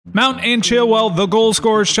Mount and Chilwell, the goal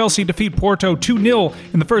scorers. Chelsea defeat Porto 2-0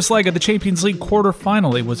 in the first leg of the Champions League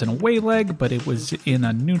quarterfinal. It was an away leg, but it was in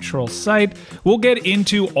a neutral site. We'll get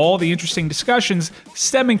into all the interesting discussions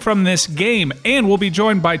stemming from this game, and we'll be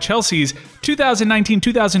joined by Chelsea's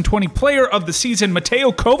 2019-2020 Player of the Season,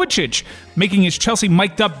 Mateo Kovacic, making his Chelsea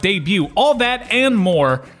Mic'd Up debut. All that and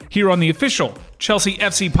more here on the official Chelsea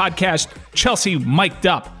FC podcast, Chelsea Mic'd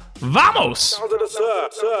Up. Vamos!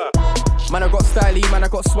 Man, I got styly, man, I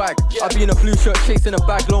got swag. I be in a blue shirt, chasing a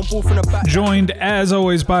bag, long ball from the back. Joined, as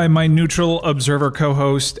always, by my neutral observer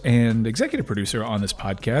co-host and executive producer on this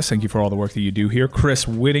podcast. Thank you for all the work that you do here, Chris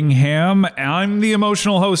Whittingham. I'm the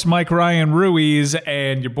emotional host, Mike Ryan Ruiz,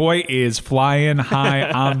 and your boy is flying high.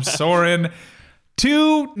 I'm soaring.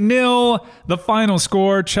 2-0, the final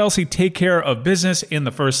score. Chelsea take care of business in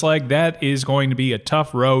the first leg. That is going to be a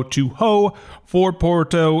tough row to hoe for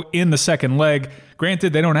Porto in the second leg.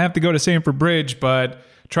 Granted, they don't have to go to Stamford Bridge, but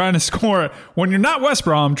trying to score, when you're not West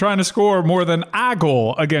Brom, trying to score more than a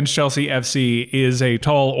goal against Chelsea FC is a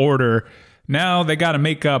tall order. Now they got to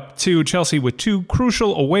make up to Chelsea with two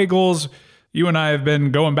crucial away goals. You and I have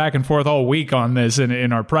been going back and forth all week on this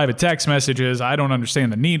in our private text messages. I don't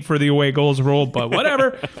understand the need for the away goals rule, but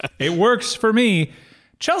whatever. It works for me.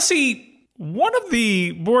 Chelsea, one of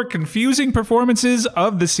the more confusing performances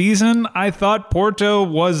of the season. I thought Porto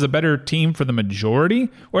was the better team for the majority,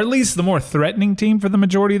 or at least the more threatening team for the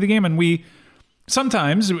majority of the game. And we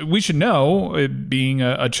should know, being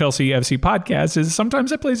a Chelsea FC podcast, is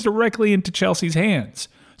sometimes it plays directly into Chelsea's hands.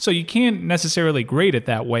 So you can't necessarily grade it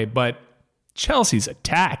that way, but Chelsea's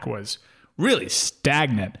attack was really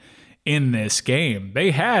stagnant in this game.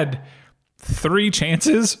 They had 3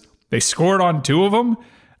 chances. They scored on 2 of them.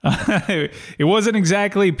 It wasn't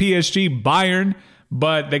exactly PSG Bayern,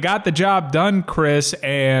 but they got the job done, Chris,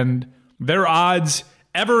 and their odds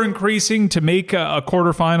ever increasing to make a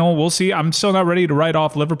quarterfinal. We'll see. I'm still not ready to write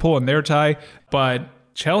off Liverpool and their tie, but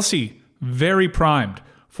Chelsea very primed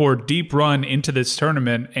for a deep run into this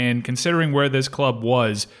tournament, and considering where this club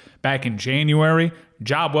was back in January,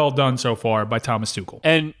 job well done so far by Thomas Tuchel.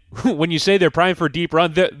 And when you say they're primed for a deep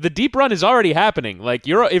run, the deep run is already happening. Like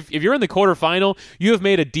if you're in the quarterfinal, you have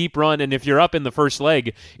made a deep run, and if you're up in the first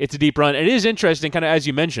leg, it's a deep run. And it is interesting, kind of as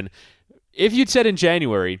you mentioned, if you'd said in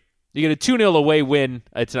January, you get a 2-0 away win,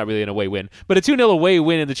 it's not really an away win, but a 2-0 away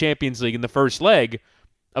win in the Champions League in the first leg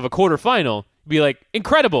of a quarterfinal, be like,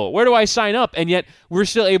 incredible, where do I sign up? And yet we're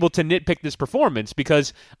still able to nitpick this performance,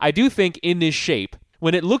 because I do think in this shape,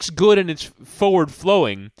 when it looks good and it's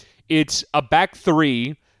forward-flowing, it's a back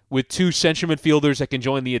 3 with 2 central midfielders that can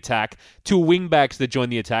join the attack, 2 wingbacks that join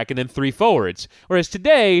the attack, and then 3 forwards. Whereas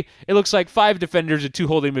today, it looks like 5 defenders and 2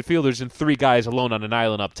 holding midfielders and 3 guys alone on an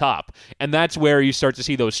island up top. And that's where you start to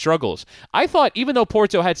see those struggles. I thought, even though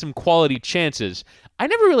Porto had some quality chances, I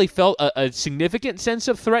never really felt a significant sense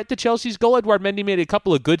of threat to Chelsea's goal. Edouard Mendy made a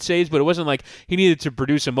couple of good saves, but it wasn't like he needed to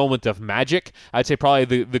produce a moment of magic. I'd say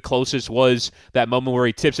probably the closest was that moment where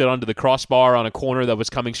he tips it onto the crossbar on a corner that was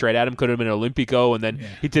coming straight at him. Could have been an Olympico, and then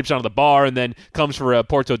he tips onto the bar, and then comes for a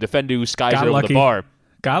Porto defender who skies it over the bar.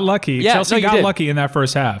 Got lucky. Yeah, Chelsea got lucky in that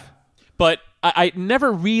first half. But I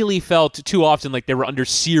never really felt too often like they were under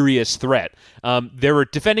serious threat. They were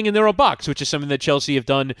defending in their own box, which is something that Chelsea have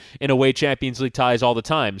done in away Champions League ties all the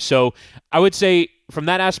time. So I would say from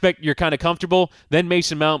that aspect, you're kind of comfortable. Then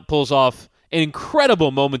Mason Mount pulls off an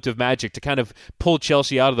incredible moment of magic to kind of pull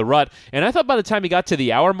Chelsea out of the rut. And I thought by the time he got to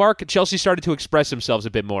the hour mark, Chelsea started to express themselves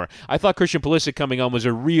a bit more. I thought Christian Pulisic coming on was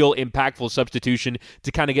a real impactful substitution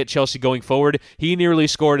to kind of get Chelsea going forward. He nearly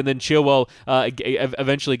scored, and then Chilwell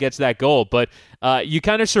eventually gets that goal. But you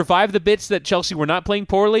kind of survive the bits that Chelsea were not playing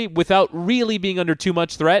poorly without really being under too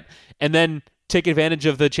much threat, and then take advantage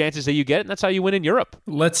of the chances that you get, and that's how you win in Europe.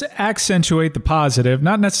 Let's accentuate the positive,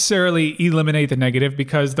 not necessarily eliminate the negative,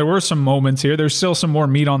 because there were some moments here. There's still some more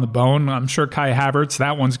meat on the bone. I'm sure Kai Havertz,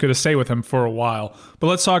 that one's going to stay with him for a while. But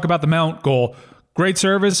let's talk about the Mount goal. Great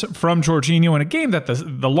service from Jorginho in a game that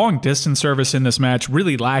the long-distance service in this match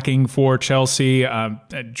really lacking for Chelsea.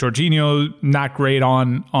 Jorginho not great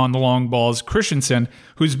on the long balls. Christensen,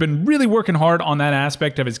 who's been really working hard on that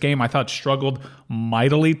aspect of his game, I thought struggled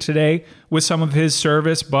mightily today with some of his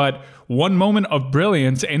service, but one moment of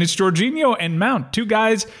brilliance, and it's Jorginho and Mount, 2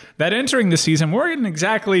 guys that entering the season weren't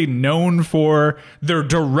exactly known for their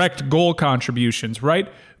direct goal contributions,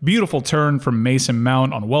 right? Beautiful turn from Mason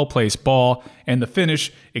Mount on a well-placed ball, and the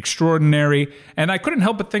finish extraordinary. And I couldn't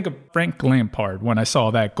help but think of Frank Lampard when I saw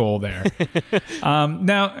that goal there.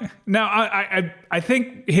 Now, I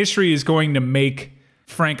think history is going to make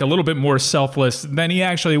Frank a little bit more selfless than he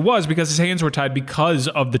actually was, because his hands were tied because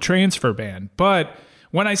of the transfer ban. But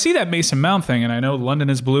when I see that Mason Mount thing, and I know London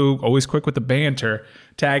is Blue, always quick with the banter,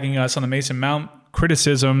 tagging us on the Mason Mount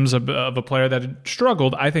criticisms of a player that had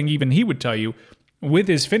struggled, I think even he would tell you, with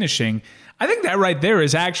his finishing. I think that right there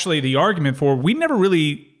is actually the argument for we never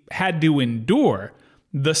really had to endure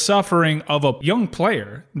the suffering of a young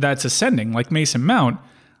player that's ascending like Mason Mount.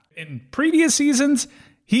 In previous seasons,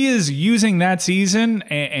 he is using that season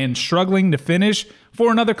and struggling to finish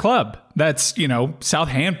for another club. That's,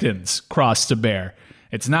 Southampton's cross to bear.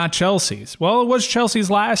 It's not Chelsea's. Well, it was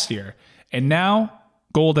Chelsea's last year. And now,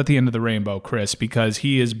 gold at the end of the rainbow, Chris, because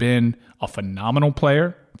he has been a phenomenal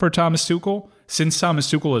player for Thomas Tuchel. Since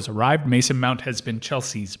Thomas Tuchel has arrived, Mason Mount has been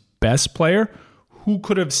Chelsea's best player. Who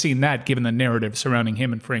could have seen that given the narrative surrounding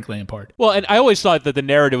him and Frank Lampard? Well, and I always thought that the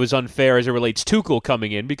narrative was unfair as it relates to Tuchel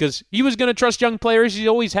coming in because he was going to trust young players he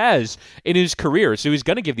always has in his career. So he's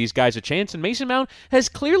going to give these guys a chance. And Mason Mount has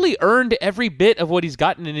clearly earned every bit of what he's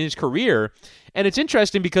gotten in his career. And it's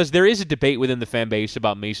interesting because there is a debate within the fan base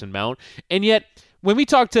about Mason Mount. And yet, when we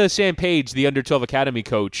talk to Sam Page, the Under-12 Academy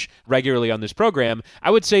coach, regularly on this program,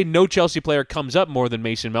 I would say no Chelsea player comes up more than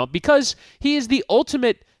Mason Mount because he is the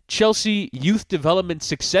ultimate Chelsea youth development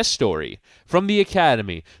success story. From the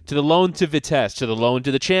academy, to the loan to Vitesse, to the loan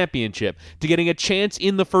to the championship, to getting a chance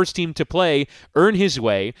in the first team to play, earn his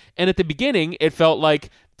way. And at the beginning, it felt like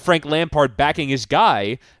Frank Lampard backing his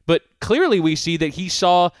guy, but clearly we see that he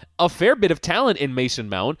saw a fair bit of talent in Mason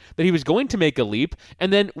Mount, that he was going to make a leap,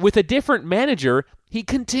 and then with a different manager, he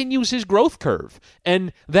continues his growth curve.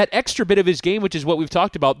 And that extra bit of his game, which is what we've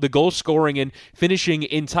talked about, the goal scoring and finishing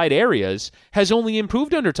in tight areas, has only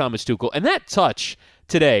improved under Thomas Tuchel. And that touch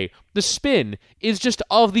today, the spin, is just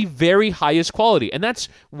of the very highest quality. And that's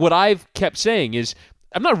what I've kept saying is,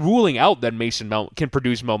 I'm not ruling out that Mason Mount can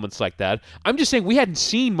produce moments like that. I'm just saying we hadn't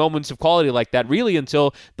seen moments of quality like that really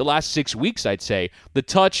until the last 6 weeks, I'd say. The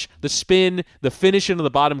touch, the spin, the finish into the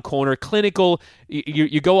bottom corner, clinical.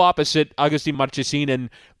 You go opposite Augustin Marchesín, and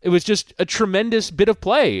it was just a tremendous bit of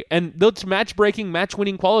play. And that's match-breaking,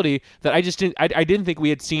 match-winning quality that I didn't think we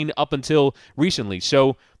had seen up until recently.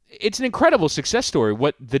 So it's an incredible success story,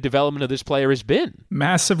 what the development of this player has been.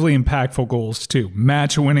 Massively impactful goals, too.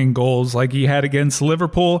 Match-winning goals like he had against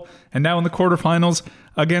Liverpool and now in the quarterfinals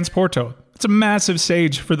against Porto. It's a massive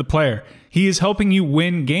stage for the player. He is helping you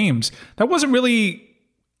win games. That wasn't really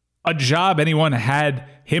a job anyone had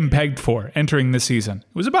him pegged for entering the season.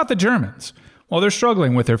 It was about the Germans. While they're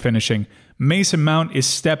struggling with their finishing, Mason Mount is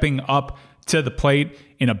stepping up to the plate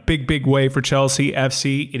in a big, big way for Chelsea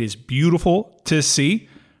FC. It is beautiful to see.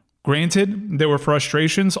 Granted, there were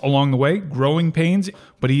frustrations along the way, growing pains,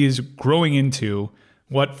 but he is growing into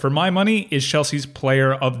what, for my money, is Chelsea's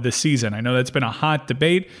player of the season. I know that's been a hot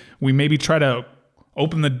debate. We maybe try to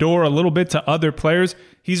open the door a little bit to other players.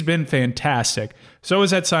 He's been fantastic. So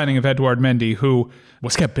is that signing of Edouard Mendy, who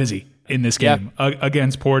was kept busy in this game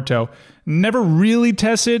against Porto. Never really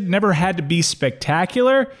tested, never had to be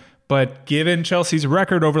spectacular, but given Chelsea's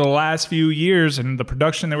record over the last few years and the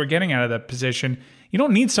production that we're getting out of that position, you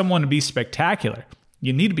don't need someone to be spectacular.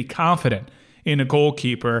 You need to be confident in a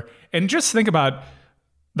goalkeeper. And just think about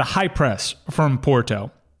the high press from Porto.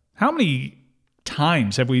 How many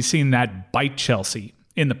times have we seen that bite Chelsea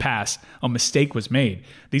in the past? A mistake was made.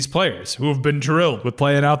 These players who have been drilled with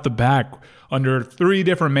playing out the back under 3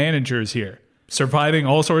 different managers here, surviving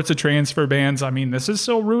all sorts of transfer bans. I mean, this is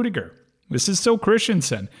still Rudiger. This is still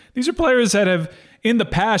Christensen. These are players that have in the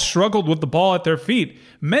past struggled with the ball at their feet.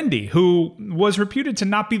 Mendy, who was reputed to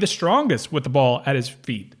not be the strongest with the ball at his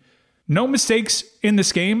feet. No mistakes in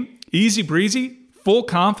this game. Easy breezy. Full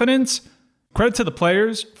confidence. Credit to the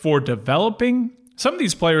players for developing. Some of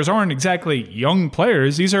these players aren't exactly young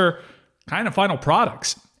players. These are kind of final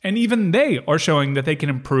products. And even they are showing that they can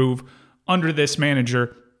improve under this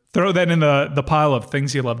manager. Throw that in the pile of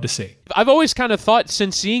things you love to see. I've always kind of thought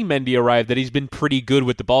since seeing Mendy arrive that he's been pretty good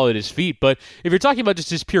with the ball at his feet. But if you're talking about just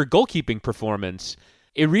his pure goalkeeping performance,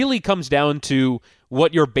 it really comes down to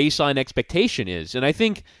what your baseline expectation is. And I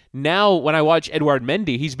think now when I watch Edouard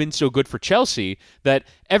Mendy, he's been so good for Chelsea that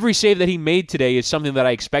every save that he made today is something that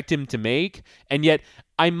I expect him to make. And yet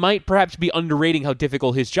I might perhaps be underrating how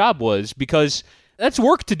difficult his job was because that's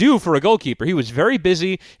work to do for a goalkeeper. He was very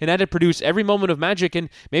busy and had to produce every moment of magic, and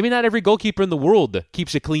maybe not every goalkeeper in the world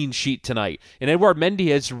keeps a clean sheet tonight. And Edouard Mendy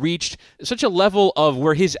has reached such a level of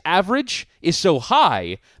where his average is so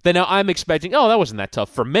high that now I'm expecting, that wasn't that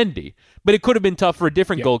tough for Mendy. But it could have been tough for a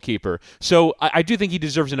different goalkeeper. So I do think he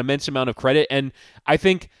deserves an immense amount of credit, and I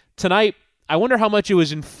think tonight, I wonder how much it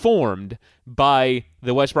was informed by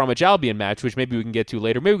the West Bromwich Albion match, which maybe we can get to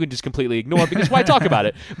later. Maybe we can just completely ignore it because why talk about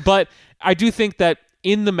it? But I do think that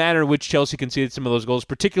in the manner in which Chelsea conceded some of those goals,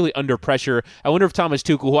 particularly under pressure. I wonder if Thomas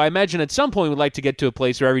Tuchel, who I imagine at some point would like to get to a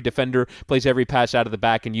place where every defender plays every pass out of the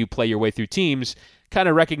back and you play your way through teams, kind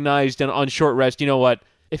of recognized on short rest, you know what,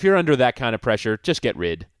 if you're under that kind of pressure, just get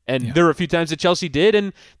rid. And there were a few times that Chelsea did,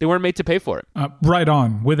 and they weren't made to pay for it. Right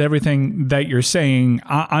on. With everything that you're saying,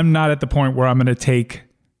 I'm not at the point where I'm going to take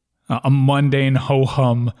a mundane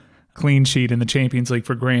ho-hum clean sheet in the Champions League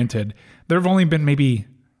for granted. There have only been maybe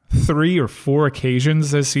 3 or 4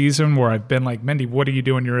 occasions this season where I've been like, Mendy, what are you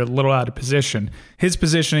doing? You're a little out of position. His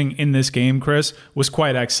positioning in this game, Chris, was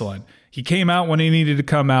quite excellent. He came out when he needed to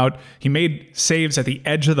come out. He made saves at the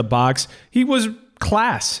edge of the box. He was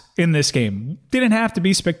class in this game. Didn't have to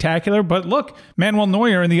be spectacular, but look, Manuel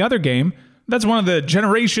Neuer in the other game, that's one of the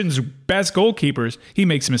generation's best goalkeepers. He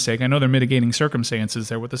makes a mistake. I know they're mitigating circumstances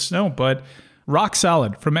there with the snow, but rock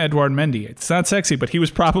solid from Edouard Mendy. It's not sexy, but he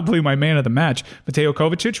was probably my man of the match. Mateo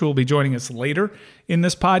Kovacic, who will be joining us later in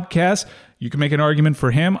this podcast. You can make an argument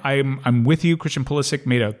for him. I'm with you. Christian Pulisic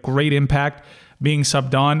made a great impact being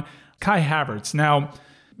subbed on. Kai Havertz. Now,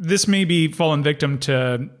 this may be fallen victim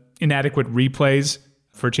to inadequate replays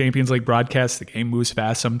for Champions League broadcasts. The game moves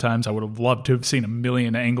fast sometimes. I would have loved to have seen a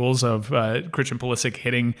million angles of Christian Pulisic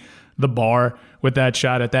hitting the bar with that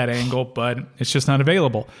shot at that angle, but it's just not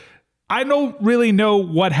available. I don't really know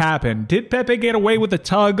what happened. Did Pepe get away with a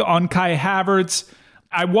tug on Kai Havertz?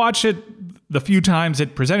 I watched it the few times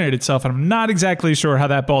it presented itself, and I'm not exactly sure how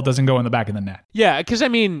that ball doesn't go in the back of the net. Yeah, because, I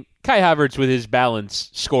mean, Kai Havertz with his balance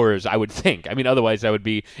scores, I would think. I mean, otherwise that would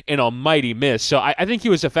be an almighty miss. So I think he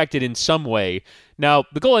was affected in some way. Now,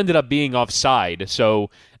 the goal ended up being offside, so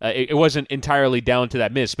it wasn't entirely down to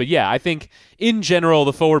that miss. But yeah, I think in general,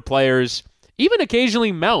 the forward players, even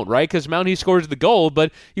occasionally Mount, right? Because Mount, he scores the goal,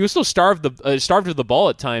 but he was still starved of the ball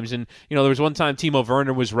at times. And, you know, there was one time Timo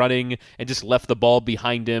Werner was running and just left the ball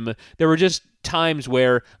behind him. There were just times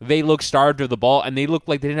where they looked starved of the ball and they looked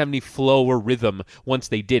like they didn't have any flow or rhythm once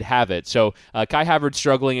they did have it. So Kai Havertz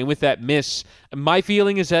struggling, and with that miss, my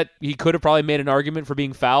feeling is that he could have probably made an argument for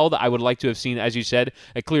being fouled. I would like to have seen, as you said,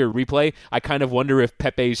 a clear replay. I kind of wonder if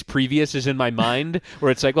Pepe's previous is in my mind,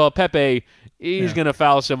 where it's like, well, Pepe, he's going to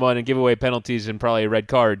foul someone and give away penalties and probably a red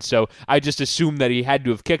card. So I just assumed that he had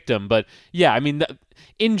to have kicked him. But yeah, I mean,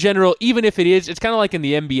 in general, even if it is, it's kind of like in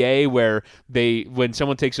the NBA where when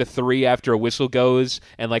someone takes a 3 after a whistle goes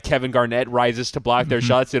and like Kevin Garnett rises to block their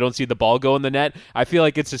shots, they don't see the ball go in the net. I feel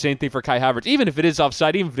like it's the same thing for Kai Havertz. Even if it is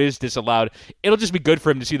offside, even if it is disallowed, it'll just be good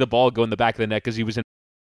for him to see the ball go in the back of the net because he was in.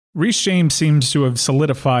 Reece James seems to have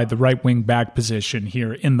solidified the right wing back position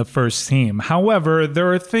here in the first team. However,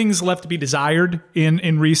 there are things left to be desired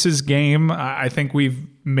in Reece's game. I think we've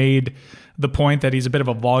made the point that he's a bit of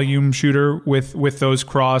a volume shooter with those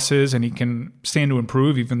crosses, and he can stand to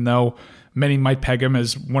improve, even though many might peg him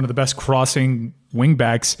as one of the best crossing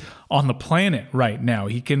wingbacks on the planet right now.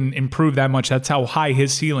 He can improve that much. That's how high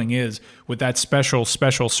his ceiling is with that special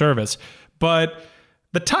service. But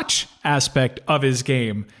the touch aspect of his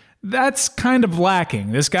game, that's kind of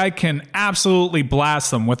lacking. This guy can absolutely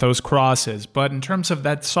blast them with those crosses, but in terms of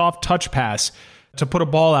that soft touch pass to put a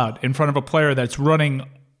ball out in front of a player that's running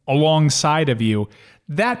alongside of you,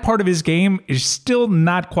 that part of his game is still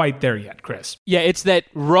not quite there yet, Chris. Yeah, it's that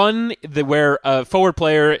run where a forward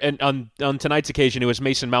player, and on tonight's occasion, it was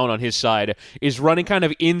Mason Mount on his side, is running kind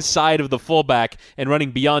of inside of the fullback and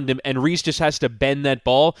running beyond him, and Reece just has to bend that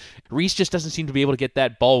ball. Reece just doesn't seem to be able to get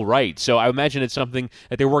that ball right. So I imagine it's something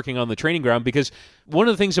that they're working on the training ground, because one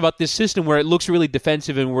of the things about this system where it looks really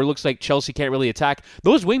defensive and where it looks like Chelsea can't really attack,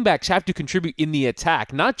 those wingbacks have to contribute in the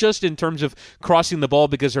attack, not just in terms of crossing the ball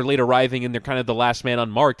because they're late arriving and they're kind of the last man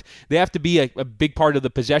unmarked. They have to be a big part of the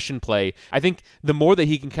possession play. I think the more that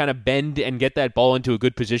he can kind of bend and get that ball into a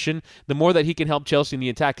good position, the more that he can help Chelsea in the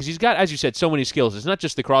attack, because he's got, as you said, so many skills. It's not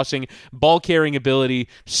just the crossing, ball carrying ability,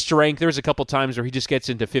 strength. There's a couple times where he just gets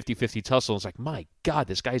into 50-50 tussle. It's like, my God,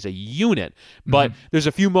 this guy's a unit. But there's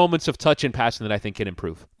a few moments of touch and passing that I think can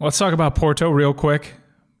improve. Let's talk about Porto real quick.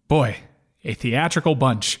 Boy, a theatrical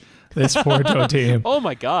bunch, this Porto team. Oh,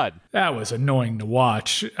 my God. That was annoying to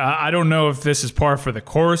watch. I don't know if this is par for the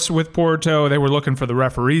course with Porto. They were looking for the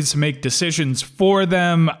referees to make decisions for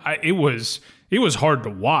them. It was hard to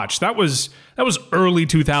watch. That was early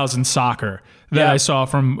 2000 soccer that I saw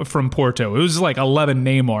from Porto. It was like 11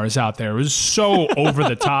 Neymars out there. It was so over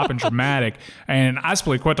the top and dramatic. And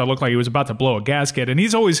Azpilicueta looked like he was about to blow a gasket. And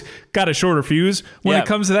he's always got a shorter fuse when it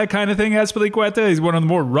comes to that kind of thing, Azpilicueta. He's one of the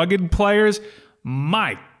more rugged players.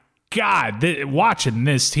 My God, watching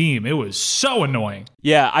this team, it was so annoying.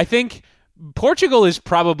 Yeah, I think Portugal is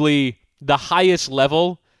probably the highest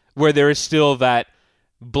level where there is still that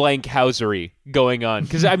blank housery going on.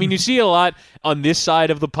 Because, I mean, you see a lot on this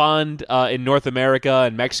side of the pond in North America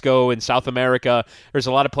and Mexico and South America. There's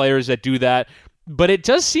a lot of players that do that. But it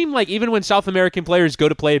does seem like even when South American players go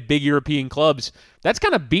to play at big European clubs, that's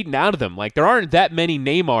kind of beaten out of them. Like, there aren't that many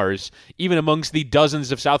Neymars, even amongst the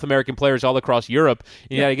dozens of South American players all across Europe.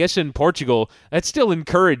 And yet, I guess in Portugal, that's still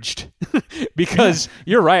encouraged because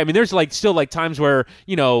you're right. I mean, there's still times where,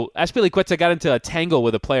 Azpilicueta got into a tangle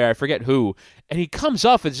with a player, I forget who, and he comes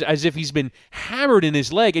off as if he's been hammered in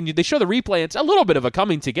his leg. And they show the replay, and it's a little bit of a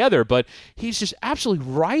coming together, but he's just absolutely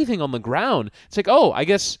writhing on the ground. It's like, oh, I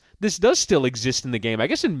guess this does still exist in the game. I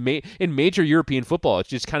guess in major European football, it's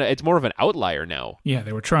just it's more of an outlier now. Yeah,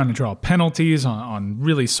 they were trying to draw penalties on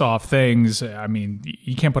really soft things. I mean,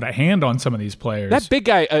 you can't put a hand on some of these players. That big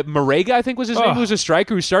guy, Marega, I think was his name, who was a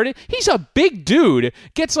striker who started. He's a big dude.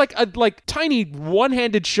 Gets a tiny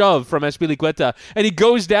one-handed shove from Azpilicueta, and he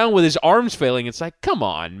goes down with his arms failing. It's like, come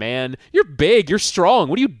on, man. You're big. You're strong.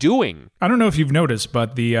 What are you doing? I don't know if you've noticed,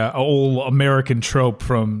 but the old American trope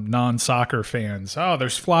from non-soccer fans,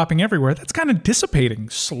 there's flopping everywhere, that's kind of dissipating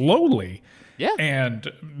slowly. Yeah.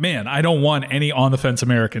 And, man, I don't want any on-the-fence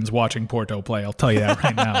Americans watching Porto play. I'll tell you that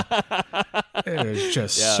right now. It was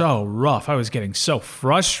just so rough. I was getting so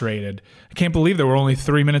frustrated. I can't believe there were only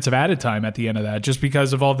 3 minutes of added time at the end of that just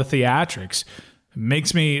because of all the theatrics.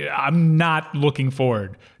 I'm not looking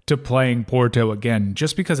forward to playing Porto again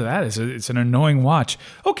just because of that. It's an annoying watch.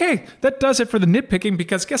 Okay, that does it for the nitpicking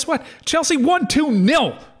because guess what? Chelsea won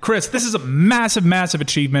 2-0. Chris, this is a massive, massive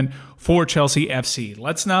achievement for Chelsea FC.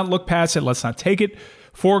 Let's not look past it. Let's not take it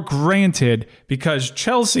for granted because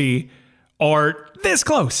Chelsea are this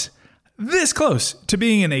close to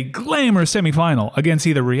being in a glamorous semifinal against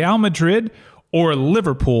either Real Madrid or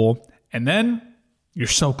Liverpool. And then you're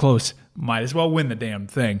so close. Might as well win the damn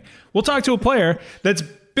thing. We'll talk to a player that's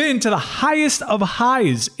been to the highest of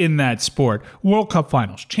highs in that sport. World Cup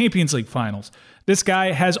finals, Champions League finals. This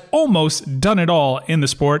guy has almost done it all in the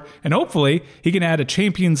sport, and hopefully he can add a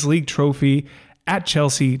Champions League trophy at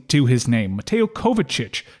Chelsea to his name. Mateo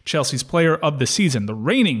Kovacic, Chelsea's player of the season, the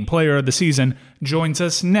reigning player of the season, joins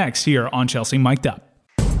us next here on Chelsea Mic'd Up.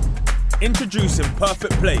 Introducing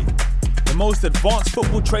Perfect Play, the most advanced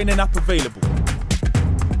football training app available.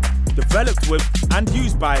 Developed with and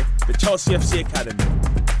used by the Chelsea FC Academy.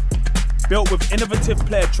 Built with innovative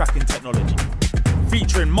player tracking technology.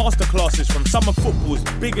 Featuring masterclasses from some of football's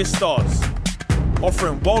biggest stars.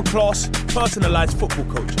 Offering world-class, personalised football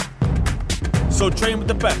coaching. So train with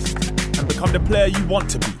the best and become the player you want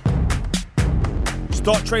to be.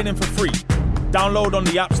 Start training for free. Download on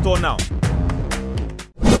the App Store now.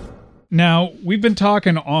 Now, we've been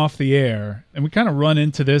talking off the air, and we kind of run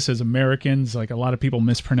into this as Americans. Like, a lot of people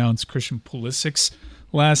mispronounce Christian Pulisic's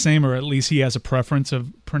last name, or at least he has a preference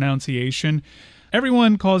of pronunciation.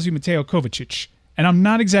 Everyone calls you Mateo Kovacic, and I'm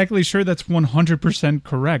not exactly sure that's 100%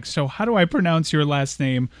 correct. So how do I pronounce your last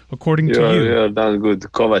name according to you? You're done good.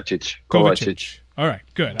 Kovacic. All right,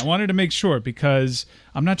 good. I wanted to make sure because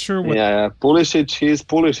I'm not sure what... Yeah, Pulisic, he's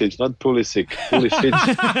Pulisic, not Pulisic. Pulisic.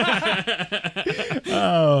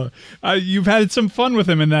 You've had some fun with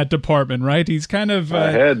him in that department, right? He's kind of...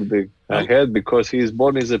 I had because he's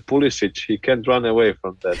born as a Pulisic. He can't run away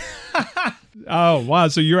from that. Oh, wow.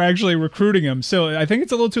 So you're actually recruiting him. So I think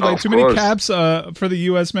it's a little too late. Too many caps for the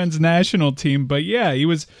U.S. men's national team. But yeah, he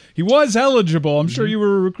was eligible. I'm sure you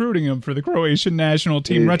were recruiting him for the Croatian national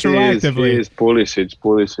team retroactively. He is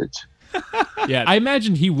Pulisic. Yeah, I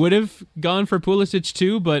imagine he would have gone for Pulisic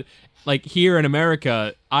too, but like here in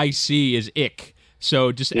America, IC is ick.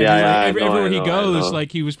 So just everywhere he goes,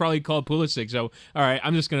 like he was probably called Pulisic. So all right,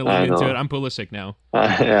 I'm just gonna lean into it. I'm Pulisic now.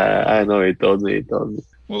 I know. He told me.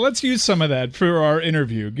 Well, let's use some of that for our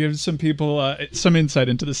interview. Give some people some insight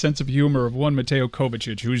into the sense of humor of one Mateo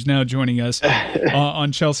Kovacic, who's now joining us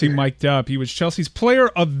on Chelsea Mic'd Up. He was Chelsea's player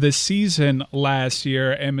of the season last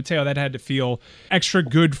year. And Mateo, that had to feel extra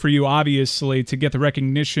good for you, obviously, to get the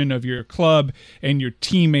recognition of your club and your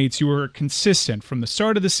teammates. You were consistent from the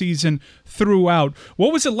start of the season throughout.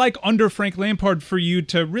 What was it like under Frank Lampard for you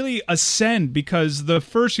to really ascend? Because the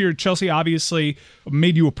first year, Chelsea obviously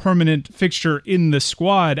made you a permanent fixture in the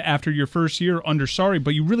squad after your first year under Sarri,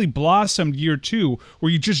 but you really blossomed year two. Were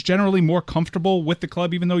you just generally more comfortable with the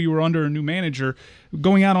club, even though you were under a new manager?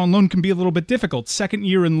 Going out on loan can be a little bit difficult. Second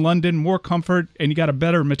year in London, more comfort, and you got a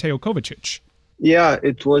better Mateo Kovacic. Yeah,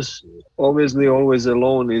 it was obviously always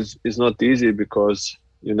alone is not easy because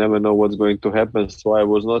you never know what's going to happen. So it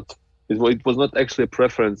was not actually a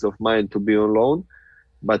preference of mine to be on loan,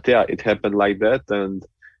 but yeah, it happened like that, and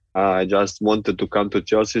I just wanted to come to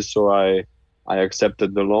Chelsea, so I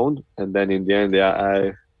accepted the loan, and then in the end,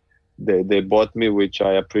 they bought me, which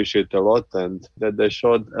I appreciate a lot, and that they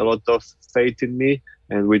showed a lot of faith in me,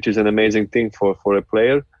 and which is an amazing thing for a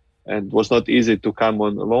player. And it was not easy to come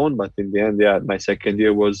on loan, but in the end, my second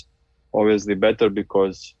year was obviously better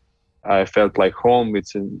because I felt like home.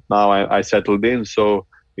 Now I settled in, so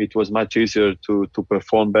it was much easier to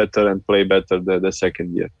perform better and play better the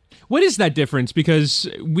second year. What is that difference? Because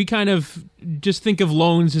we kind of just think of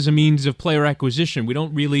loans as a means of player acquisition. We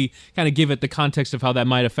don't really kind of give it the context of how that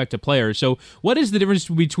might affect a player. So what is the difference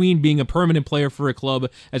between being a permanent player for a club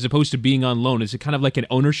as opposed to being on loan? Is it kind of like an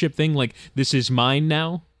ownership thing, like this is mine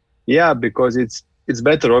now? Yeah, because it's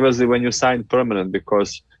better obviously when you sign permanent,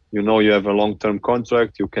 because you know you have a long-term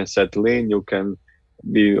contract, you can settle in, you can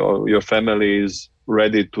be, your family is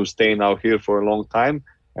ready to stay now here for a long time.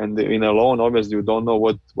 And in a loan, obviously, you don't know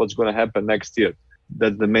what's going to happen next year.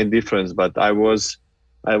 That's the main difference. But I was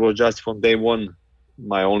just from day one,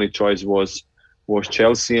 my only choice was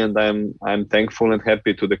Chelsea, and I'm thankful and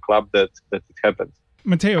happy to the club that it happened.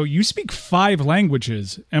 Matteo, you speak 5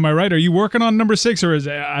 languages. Am I right? Are you working on number 6, or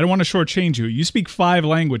I don't want to shortchange you. You speak 5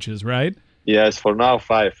 languages, right? Yes, for now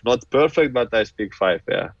 5. Not perfect, but I speak 5.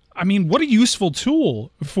 Yeah. I mean, what a useful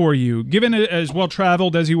tool for you, given as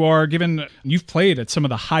well-traveled as you are, given you've played at some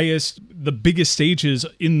of the biggest stages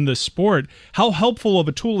in the sport. How helpful of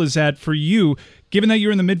a tool is that for you, given that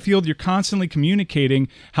you're in the midfield, you're constantly communicating?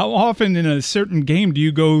 How often in a certain game do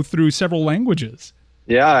you go through several languages?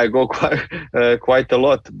 Yeah, I go quite a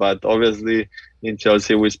lot, but obviously in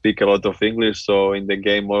Chelsea we speak a lot of English, so in the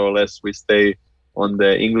game more or less we stay on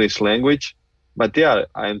the English language. But yeah,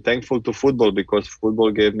 I'm thankful to football because football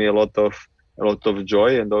gave me a lot of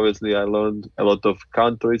joy, and obviously I learned a lot of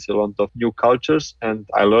countries, a lot of new cultures, and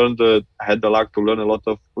I had the luck to learn a lot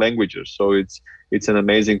of languages. So it's an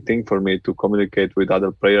amazing thing for me to communicate with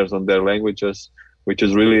other players on their languages, which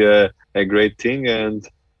is really a great thing. And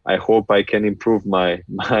I hope I can improve my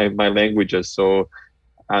languages. So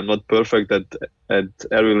I'm not perfect at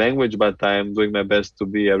every language, but I'm doing my best to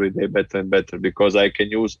be every day better and better, because I can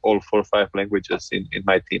use all 4 or 5 languages in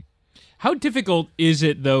my team. How difficult is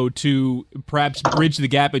it, though, to perhaps bridge the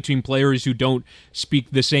gap between players who don't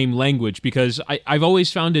speak the same language? Because I've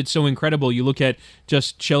always found it so incredible. You look at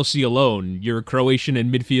just Chelsea alone. You're a Croatian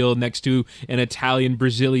in midfield next to an Italian,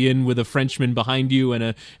 Brazilian with a Frenchman behind you and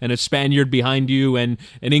a Spaniard behind you and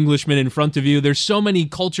an Englishman in front of you. There's so many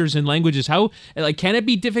cultures and languages. How can it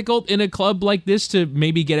be difficult in a club like this to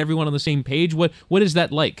maybe get everyone on the same page? What is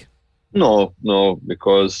that like? No,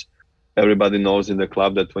 because everybody knows in the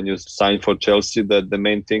club that when you sign for Chelsea, that the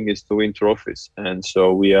main thing is to win trophies. And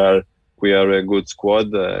so we are a good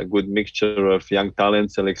squad, a good mixture of young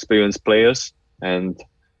talents and experienced players, and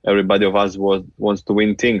everybody of us wants to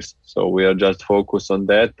win things. So we are just focused on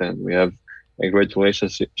that, and we have a great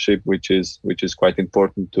relationship, which is quite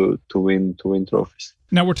important to win trophies.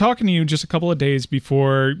 Now, we're talking to you just a couple of days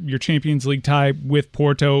before your Champions League tie with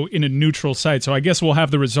Porto in a neutral site, so I guess we'll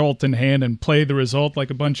have the result in hand and play the result like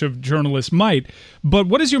a bunch of journalists might. But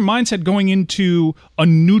what is your mindset going into a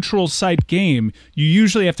neutral site game? You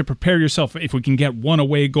usually have to prepare yourself if we can get one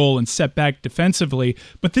away goal and set back defensively,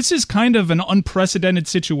 but this is kind of an unprecedented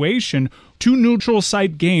situation. 2 neutral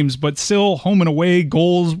site games, but still home and away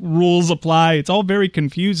goals, rules apply. It's all very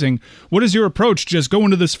confusing. What is your approach? Just go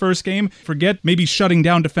into this first game, forget maybe shutting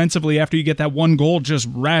down defensively after you get that 1 goal, just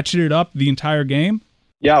ratchet it up the entire game?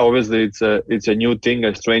 Yeah, obviously it's a new thing,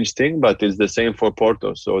 a strange thing, but it's the same for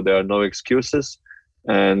Porto. So there are no excuses,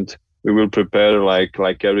 and we will prepare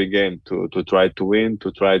like every game to try to win,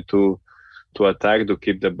 to try to attack, to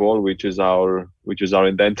keep the ball, which is our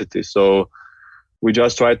identity. So we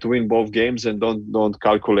just try to win both games and don't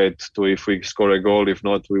calculate to if we score a goal. If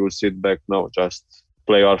not, we will sit back. No, just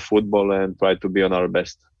play our football and try to be on our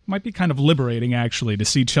best. Might be kind of liberating, actually, to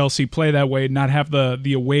see Chelsea play that way, not have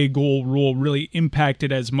the away goal rule really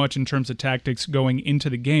impacted as much in terms of tactics going into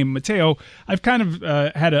the game. Matteo, I've kind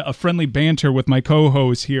of had a friendly banter with my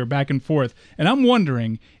co-host here back and forth, and I'm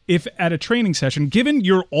wondering if at a training session, given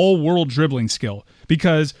your all-world dribbling skill,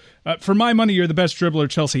 because for my money, you're the best dribbler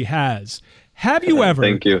Chelsea has, Have you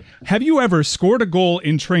ever scored a goal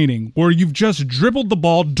in training where you've just dribbled the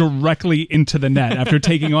ball directly into the net after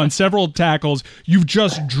taking on several tackles? You've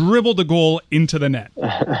just dribbled a goal into the net.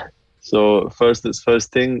 So first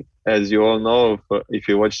thing, as you all know, if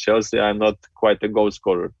you watch Chelsea, I'm not quite a goal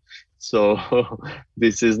scorer. So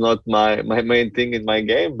this is not my main thing in my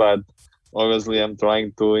game, but obviously I'm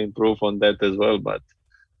trying to improve on that as well. But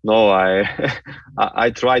no,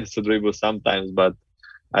 I tried to dribble sometimes, but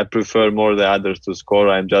I prefer more the others to score.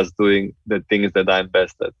 I'm just doing the things that I'm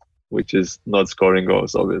best at. which is not scoring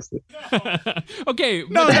goals, obviously. Okay.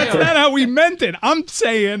 No, that's not how we meant it. I'm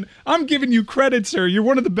saying, I'm giving you credit, sir. You're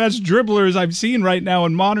one of the best dribblers I've seen right now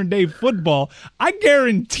in modern day football. I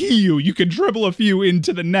guarantee you can dribble a few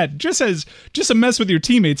into the net just to mess with your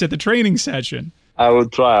teammates at the training session. I will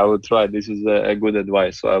try. This is a good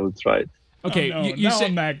advice, so I will try it. Okay, oh, no, you say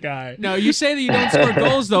I'm that guy. No, you say that you don't score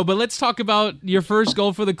goals though, but let's talk about your first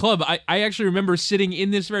goal for the club. I actually remember sitting in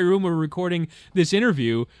this very room where we're recording this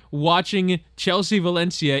interview, watching Chelsea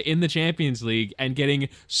Valencia in the Champions League and getting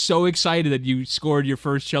so excited that you scored your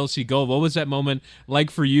first Chelsea goal. What was that moment like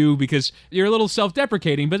for you? Because you're a little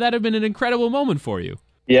self-deprecating, but that had been an incredible moment for you.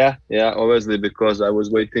 Yeah, obviously, because I was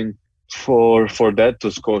waiting for that to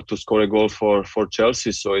score a goal for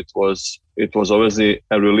Chelsea. So it was obviously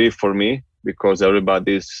a relief for me, because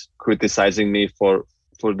everybody's criticizing me for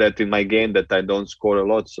that in my game, that I don't score a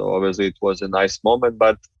lot. So obviously it was a nice moment,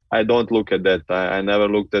 but I don't look at that. I never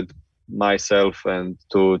looked at myself and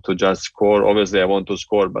to just score. Obviously I want to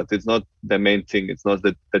score, but it's not the main thing. It's not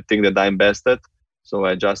the thing that I'm best at. So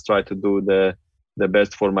I just try to do the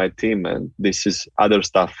best for my team, and this is other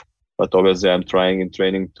stuff. But obviously I'm trying in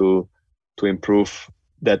training to improve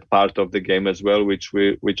that part of the game as well,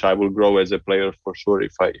 which I will grow as a player for sure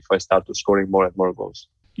if I start to scoring more and more goals.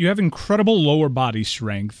 You have incredible lower body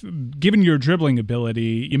strength. Given your dribbling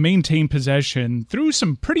ability, you maintain possession through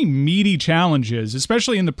some pretty meaty challenges,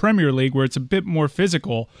 especially in the Premier League where it's a bit more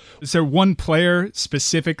physical. Is there one player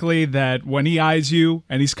specifically that when he eyes you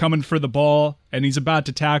and he's coming for the ball and he's about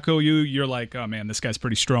to tackle you, you're like, oh man, this guy's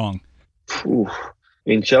pretty strong?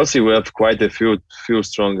 In Chelsea, we have quite a few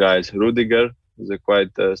strong guys. Rudiger is a quite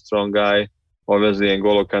strong guy. Obviously,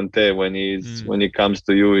 N'Golo Kante, when he comes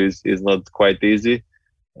to you, is not quite easy.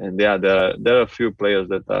 And yeah, there are a few players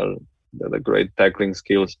that are great tackling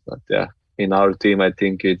skills. But yeah, in our team, I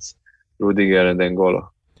think it's Rudiger and N'Golo.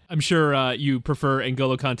 I'm sure you prefer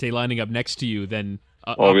N'Golo Kante lining up next to you than.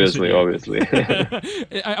 Obviously.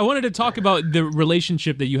 I wanted to talk about the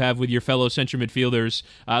relationship that you have with your fellow central midfielders.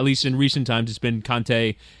 At least in recent times, it's been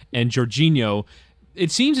Kante and Jorginho. It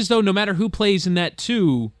seems as though no matter who plays in that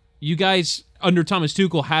two, you guys under Thomas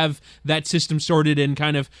Tuchel have that system sorted and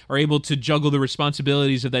kind of are able to juggle the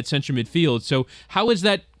responsibilities of that central midfield. So how has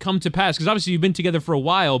that come to pass? Because obviously you've been together for a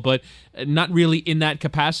while, but not really in that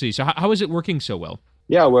capacity. So how is it working so well?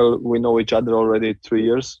 Yeah, well, we know each other already 3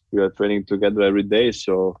 years. We are training together every day,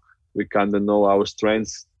 so we kind of know our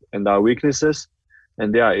strengths and our weaknesses.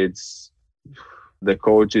 And yeah, the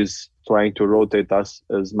coach is trying to rotate us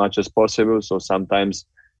as much as possible. So sometimes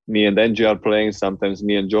me and Angie are playing, sometimes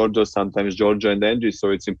me and Giorgio, sometimes Giorgio and Angie. So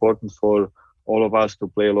it's important for all of us to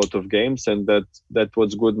play a lot of games, and that's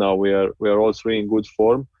what's good now. We are all three in good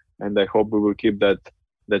form, and I hope we will keep that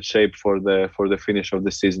shape for the finish of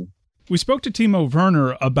the season. We spoke to Timo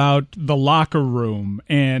Werner about the locker room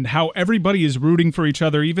and how everybody is rooting for each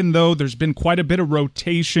other, even though there's been quite a bit of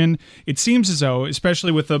rotation. It seems as though,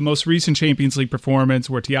 especially with the most recent Champions League performance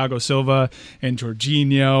where Thiago Silva and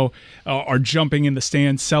Jorginho are jumping in the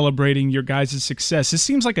stands, celebrating your guys' success. This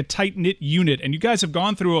seems like a tight-knit unit, and you guys have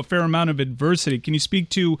gone through a fair amount of adversity. Can you speak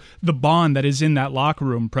to the bond that is in that locker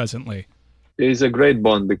room presently? It is a great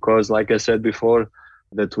bond because, like I said before,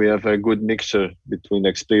 that we have a good mixture between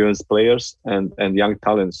experienced players and young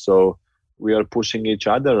talents. So we are pushing each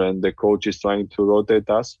other, and the coach is trying to rotate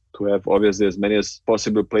us to have obviously as many as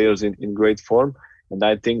possible players in great form. And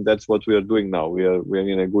I think that's what we are doing now. We are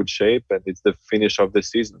in a good shape, and it's the finish of the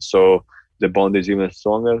season. So the bond is even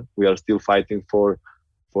stronger. We are still fighting for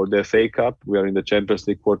the FA Cup. We are in the Champions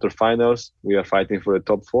League quarterfinals. We are fighting for the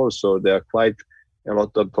top four. So there are quite a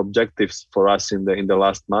lot of objectives for us in the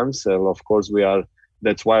last months. Of course,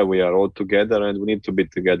 that's why we are all together, and we need to be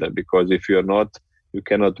together, because if you are not, you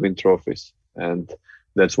cannot win trophies. And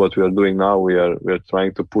that's what we are doing now. We are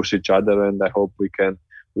trying to push each other, and I hope we can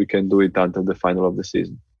do it until the final of the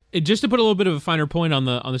season. Just to put a little bit of a finer point on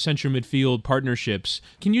the central midfield partnerships,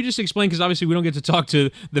 can you just explain, because obviously we don't get to talk to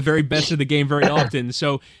the very best of the game very often.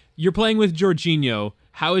 So you're playing with Jorginho.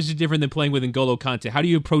 How is it different than playing with N'Golo Kante? How do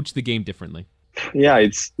you approach the game differently? Yeah,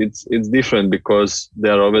 it's different because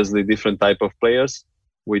there are obviously different type of players.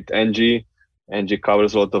 With Angie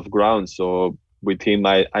covers a lot of ground, so with him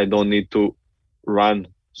I don't need to run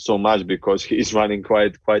so much because he's running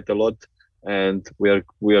quite a lot, and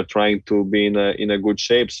we are trying to be in a good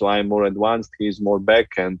shape. So I'm more advanced, he's more back,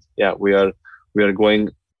 and yeah, we are going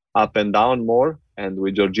up and down more. And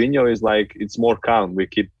with Jorginho is like it's more calm. We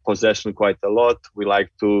keep possession quite a lot. We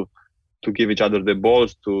like to give each other the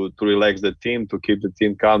balls to relax the team, to keep the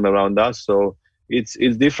team calm around us. So it's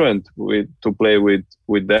different to play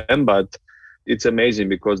with them, but it's amazing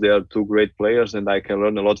because they are two great players and I can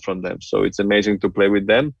learn a lot from them. So it's amazing to play with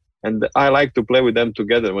them. And I like to play with them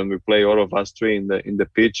together. When we play, all of us three in the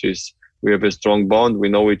pitches, we have a strong bond. We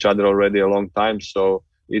know each other already a long time. So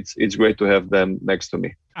it's great to have them next to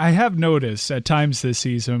me. I have noticed at times this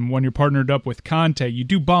season when you're partnered up with Conte, you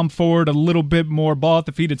do bomb forward a little bit more, ball at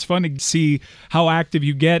the feet. It's fun to see how active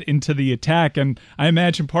you get into the attack, and I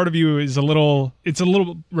imagine part of you is a little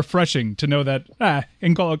refreshing to know that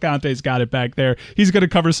N'Golo Kante's got it back there. He's going to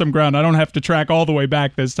cover some ground. I don't have to track all the way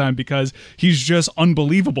back this time because he's just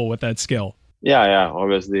unbelievable with that skill. Yeah.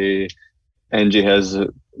 Obviously, Angie has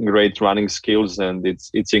great running skills, and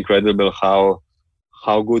it's incredible how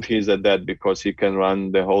good he is at that, because he can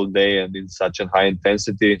run the whole day and in such a high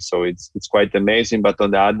intensity. So it's quite amazing. But on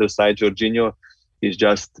the other side, Jorginho is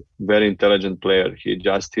just very intelligent player.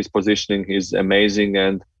 His positioning is amazing.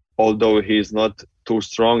 And although he's not too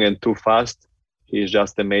strong and too fast, he's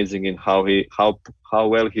just amazing in how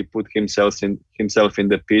well he put himself in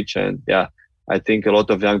the pitch. And yeah, I think a lot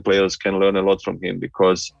of young players can learn a lot from him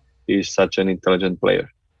because he's such an intelligent player.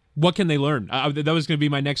 What can they learn? That was going to be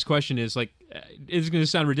my next question. Is like, it's going to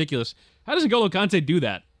sound ridiculous. How does N'Golo Kante do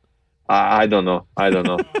that? I don't know. I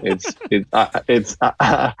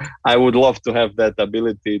would love to have that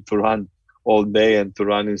ability to run all day and to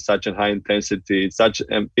run in such a high intensity.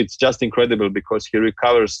 It's just incredible because he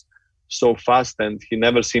recovers so fast and he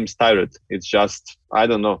never seems tired. It's just, I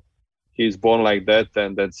don't know. He's born like that,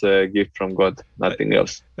 and that's a gift from God. Nothing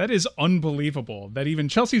else. That is unbelievable. That even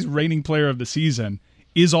Chelsea's reigning player of the season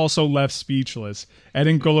is also left speechless at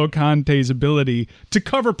N'Golo Kante's ability to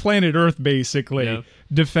cover planet Earth, basically,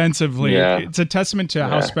 defensively. Yeah. It's a testament to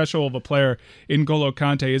how special of a player N'Golo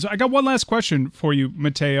Kante is. I got one last question for you,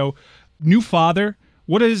 Matteo. New father,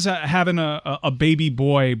 what is having a baby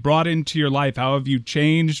boy brought into your life? How have you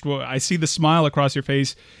changed? Well, I see the smile across your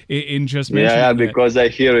face in just mentioning that. Because I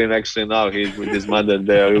hear him actually now. He's with his mother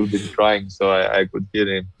there. He'll be crying, so I could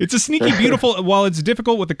hear him. It's a sneaky beautiful, while it's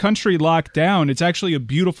difficult with the country locked down, it's actually a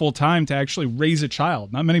beautiful time to actually raise a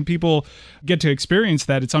child. Not many people get to experience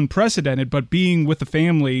that. It's unprecedented, but being with the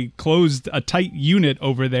family, closed, a tight unit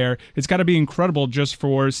over there, it's got to be incredible just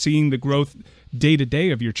for seeing the growth day to day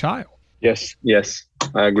of your child. Yes,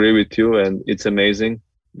 I agree with you, and it's amazing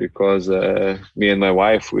because me and my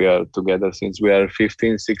wife, we are together since we are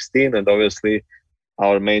 15, 16, and obviously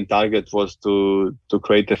our main target was to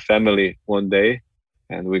create a family one day,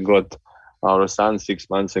 and we got our son 6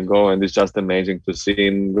 months ago, and it's just amazing to see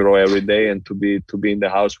him grow every day and to be in the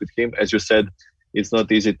house with him. As you said, it's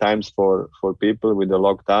not easy times for people with the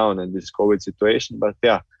lockdown and this COVID situation, but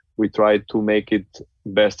yeah, we try to make it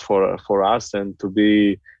best for us and to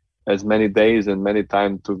be as many days and many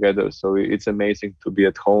time together. So it's amazing to be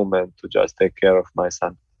at home and to just take care of my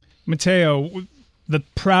son. Matteo, the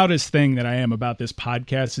proudest thing that I am about this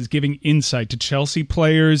podcast is giving insight to Chelsea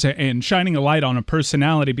players and shining a light on a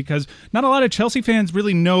personality, because not a lot of Chelsea fans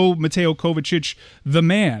really know Mateo Kovacic, the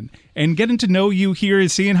man. And getting to know you here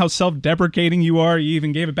is seeing how self-deprecating you are. You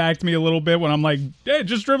even gave it back to me a little bit when I'm like, hey,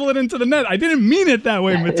 just dribble it into the net. I didn't mean it that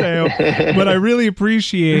way, Matteo. But I really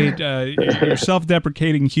appreciate your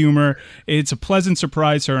self-deprecating humor. It's a pleasant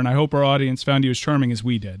surprise, sir, and I hope our audience found you as charming as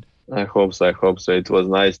we did. I hope so. It was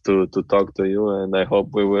nice to talk to you, and I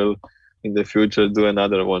hope we will in the future do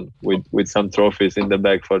another one with some trophies in the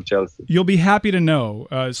bag for Chelsea. You'll be happy to know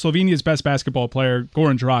Slovenia's best basketball player,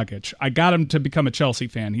 Goran Dragic. I got him to become a Chelsea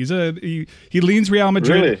fan. He leans Real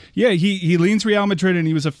Madrid. Really? Yeah, he leans Real Madrid, and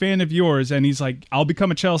he was a fan of yours, and he's like, I'll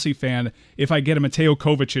become a Chelsea fan if I get a Mateo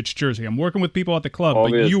Kovacic jersey. I'm working with people at the club,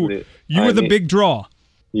 obviously, but you were the big draw.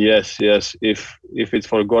 Yes. If it's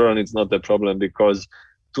for Goran, it's not a problem, because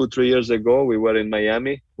 2-3 years ago, we were in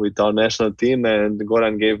Miami with our national team, and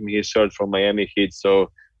Goran gave me his shirt from Miami Heat. So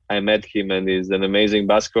I met him, and he's an amazing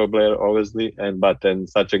basketball player, obviously, and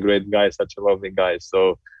such a great guy, such a lovely guy.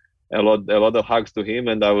 So a lot of hugs to him,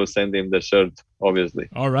 and I will send him the shirt, obviously.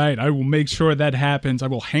 All right. I will make sure that happens. I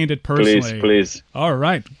will hand it personally. Please. All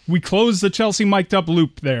right. We close the Chelsea mic'd up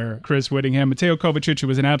loop there, Chris Whittingham. Mateo Kovacic, it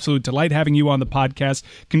was an absolute delight having you on the podcast.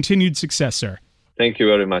 Continued success, sir. Thank you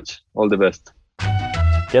very much. All the best.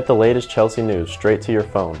 Get the latest Chelsea news straight to your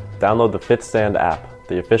phone. Download the FitStand app,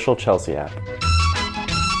 the official Chelsea app.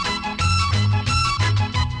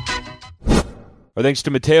 Our thanks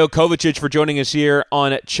to Mateo Kovacic for joining us here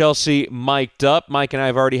on Chelsea Mic'd Up. Mike and I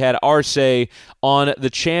have already had our say on the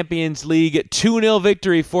Champions League 2-0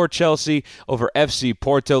 victory for Chelsea over FC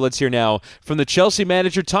Porto. Let's hear now from the Chelsea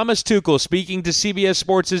manager Thomas Tuchel speaking to CBS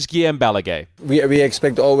Sports' Guillaume Balaguer. We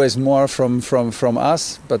expect always more from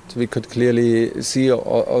us, but we could clearly see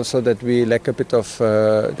also that we lacked a bit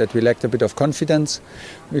of confidence.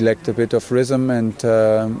 We lacked a bit of rhythm,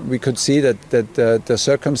 and we could see that the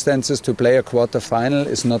circumstances to play a quarter-final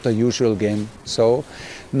is not a usual game. So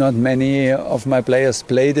not many of my players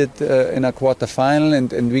played it in a quarter-final,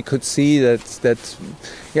 and we could see that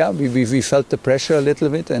we felt the pressure a little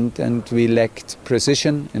bit, and we lacked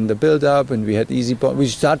precision in the build-up, and we had easy ball. We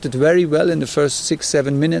started very well in the first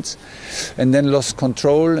 6-7 minutes, and then lost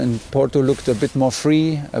control, and Porto looked a bit more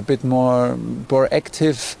free, a bit more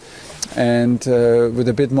active, and with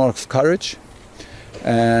a bit more of courage.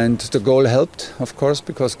 And the goal helped, of course,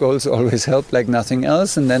 because goals always help like nothing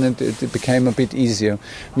else, and then it became a bit easier.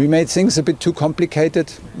 We made things a bit too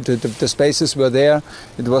complicated. The spaces were there.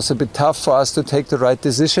 It was a bit tough for us to take the right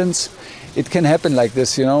decisions. It can happen like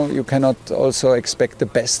this, you know. You cannot also expect the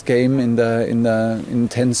best game in the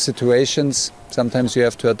intense situations. Sometimes you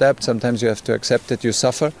have to adapt. Sometimes you have to accept that you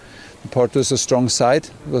suffer. Porto is a strong side.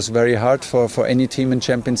 It was very hard for any team in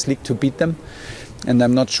Champions League to beat them. And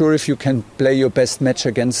I'm not sure if you can play your best match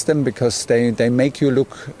against them, because they make you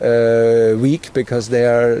look weak, because they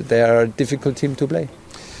are a difficult team to play.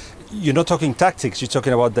 You're not talking tactics, you're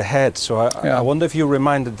talking about the head. So I wonder if you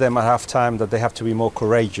reminded them at half-time that they have to be more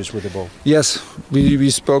courageous with the ball. Yes, we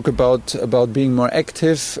spoke about being more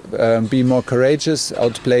active, be more courageous,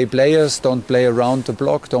 outplay players, don't play around the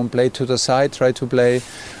block, don't play to the side, try to play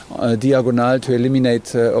diagonal to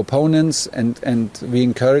eliminate opponents, and we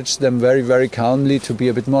encourage them very, very calmly to be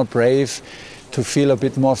a bit more brave, to feel a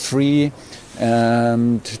bit more free,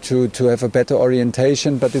 to have a better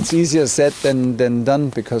orientation. But it's easier said than done,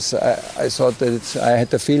 because I thought that I had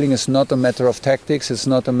the feeling it's not a matter of tactics, it's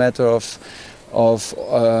not a matter of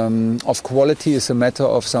quality, it's a matter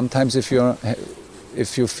of sometimes if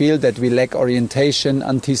you feel that we lack orientation,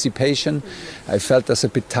 anticipation. I felt us a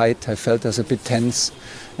bit tight, I felt us a bit tense.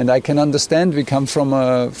 And I can understand we come from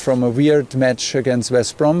a weird match against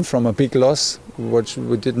West Brom, from a big loss, which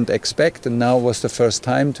we didn't expect. And now was the first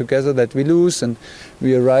time together that we lose, and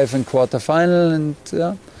we arrive in quarter-final, and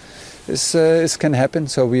this can happen.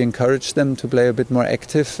 So we encourage them to play a bit more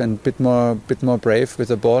active and a bit more brave with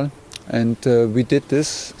the ball. And we did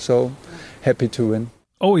this, so happy to win.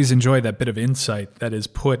 Always enjoy that bit of insight that is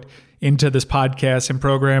put into this podcast and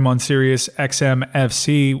program on Sirius XM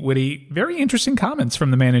FC. Witty, very interesting comments from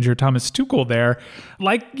the manager, Thomas Tuchel, there.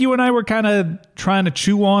 Like you and I were kind of trying to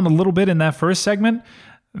chew on a little bit in that first segment,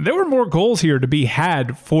 there were more goals here to be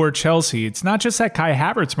had for Chelsea. It's not just that Kai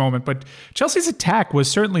Havertz moment, but Chelsea's attack was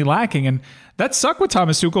certainly lacking, and that sucked with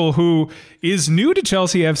Thomas Tuchel, who is new to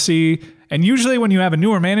Chelsea FC. And usually when you have a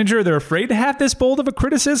newer manager, they're afraid to have this bold of a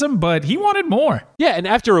criticism, but he wanted more. Yeah, and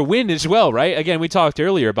after a win as well, right? Again, we talked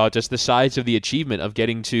earlier about just the size of the achievement of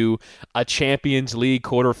getting to a Champions League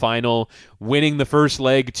quarterfinal, winning the first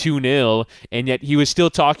leg 2-0, and yet he was still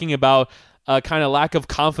talking about a kind of lack of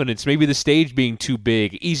confidence, maybe the stage being too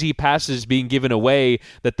big, easy passes being given away,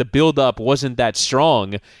 that the build-up wasn't that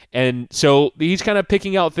strong. And so he's kind of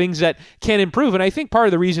picking out things that can improve. And I think part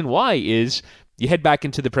of the reason why is you head back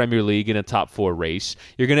into the Premier League in a top 4 race.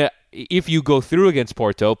 You're going to, if you go through against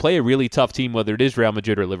Porto, play a really tough team, whether it is Real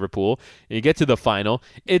Madrid or Liverpool, and you get to the final,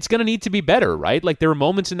 it's going to need to be better, right? Like there were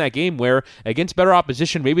moments in that game where against better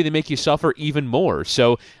opposition, maybe they make you suffer even more.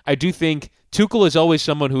 So I do think Tuchel is always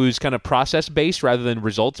someone who's kind of process-based rather than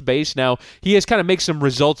results-based. Now, he has kind of made some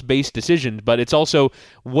results-based decisions, but it's also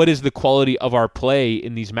what is the quality of our play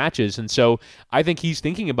in these matches. And so I think he's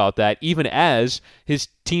thinking about that, even as his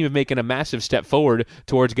team is making a massive step forward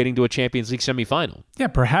towards getting to a Champions League semifinal. Yeah,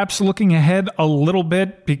 perhaps looking ahead a little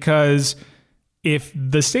bit, because if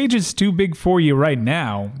the stage is too big for you right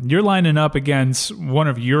now, you're lining up against one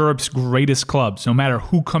of Europe's greatest clubs, no matter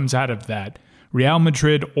who comes out of that. Real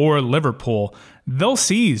Madrid or Liverpool, they'll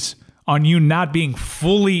seize on you not being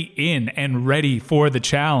fully in and ready for the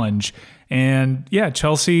challenge. And yeah,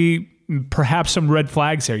 Chelsea, perhaps some red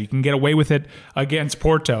flags there. You can get away with it against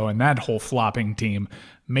Porto and that whole flopping team.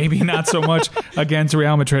 Maybe not so much against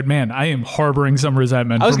Real Madrid. Man, I am harboring some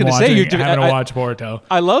resentment from having to watch Porto.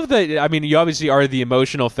 I love that. I mean, you obviously are the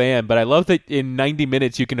emotional fan, but I love that in 90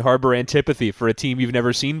 minutes you can harbor antipathy for a team you've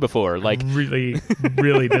never seen before. Like, really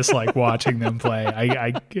dislike watching them play.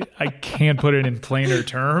 I can't put it in plainer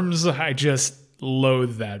terms. I just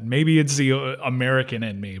loathe that. Maybe it's the American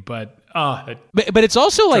in me, but But it's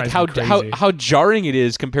also like how jarring it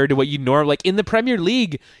is compared to what you normally like in the Premier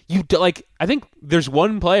League. I think there's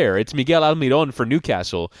one player, it's Miguel Almiron for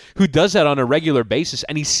Newcastle, who does that on a regular basis,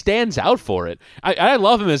 and he stands out for it. I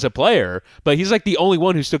love him as a player, but he's like the only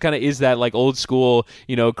one who still kind of is that like old school,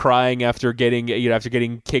 crying after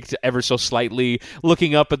getting kicked ever so slightly,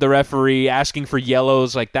 looking up at the referee, asking for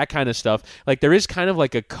yellows, like that kind of stuff. Like there is kind of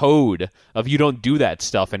like a code of you don't do that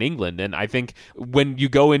stuff in England, and I think when you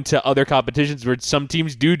go into other competitions where some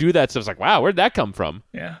teams do that stuff, it's like, wow, where'd that come from?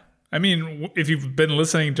 Yeah. I mean, if you've been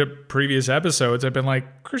listening to previous episodes, I've been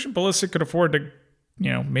like, Christian Pulisic could afford to,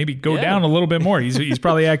 maybe go down a little bit more. He's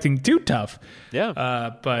probably acting too tough.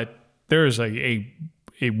 Yeah. But there's a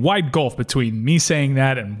wide gulf between me saying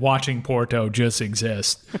that and watching Porto just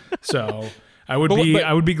exist. So I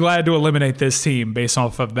would be glad to eliminate this team based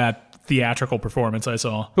off of that theatrical performance I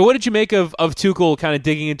saw. But what did you make of Tuchel kind of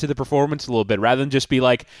digging into the performance a little bit rather than just be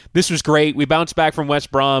like, this was great, we bounced back from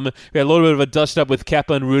West Brom, we had a little bit of a dust up with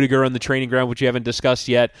Kepa and Rudiger on the training ground, which you haven't discussed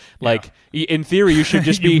yet. Like, in theory, you should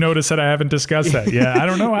just be... You've noticed that I haven't discussed that. Yeah, I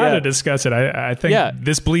don't know how to discuss it. I think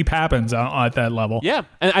this bleep happens at that level. Yeah,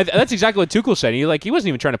 and that's exactly what Tuchel said. He wasn't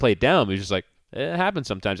even trying to play it down. He was just like, it happens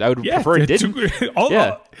sometimes. I would prefer it didn't.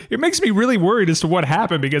 It makes me really worried as to what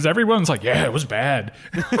happened because everyone's like, yeah, it was bad.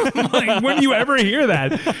 Like, when do you ever hear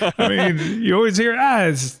that? I mean, you always hear,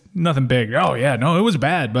 it's nothing big. Oh, yeah, no, it was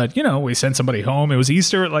bad. But, we sent somebody home. It was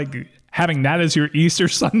Easter. Like, having that as your Easter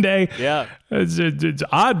Sunday. Yeah. It's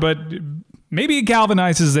odd, but maybe it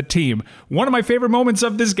galvanizes the team. One of my favorite moments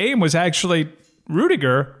of this game was actually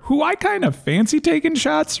Rudiger, who I kind of fancy taking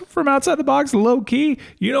shots from outside the box, low key.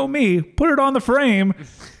 You know me, put it on the frame.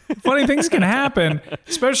 Funny things can happen,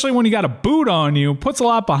 especially when you got a boot on you. Puts a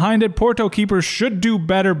lot behind it. Porto keepers should do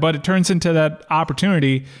better, but it turns into that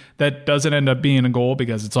opportunity that doesn't end up being a goal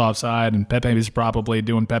because it's offside, and Pepe is probably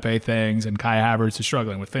doing Pepe things, and Kai Havertz is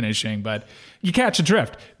struggling with finishing, but you catch a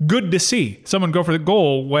drift. Good to see someone go for the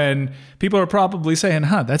goal when people are probably saying,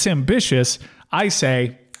 that's ambitious. I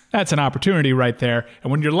say, that's an opportunity right there.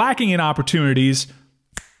 And when you're lacking in opportunities,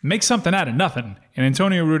 make something out of nothing. And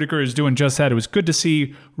Antonio Rudiger is doing just that. It was good to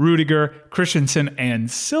see Rudiger, Christensen,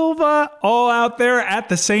 and Silva all out there at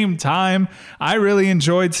the same time. I really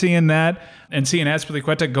enjoyed seeing that and seeing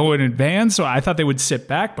Azpilicueta go in advance. So I thought they would sit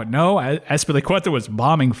back, but no, Azpilicueta was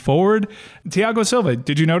bombing forward. Thiago Silva,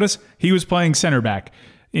 did you notice? He was playing center back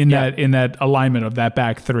in that alignment of that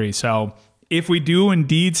back three. So if we do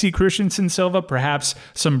indeed see Christensen, Silva, perhaps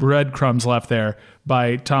some breadcrumbs left there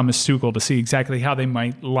by Thomas Tuchel to see exactly how they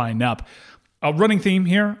might line up. A running theme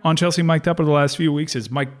here on Chelsea Mic'd Up over the last few weeks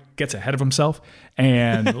is Mike gets ahead of himself.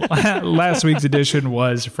 And last week's edition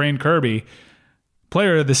was Fran Kirby,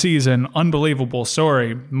 player of the season, unbelievable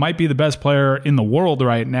story, might be the best player in the world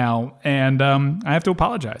right now. And I have to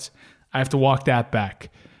apologize. I have to walk that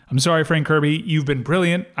back. I'm sorry, Fran Kirby. You've been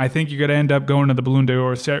brilliant. I think you're going to end up going to the Ballon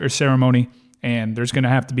d'Or ceremony, and there's going to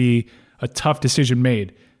have to be a tough decision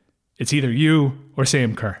made. It's either you or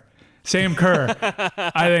Sam Kerr. Sam Kerr,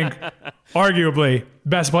 I think, arguably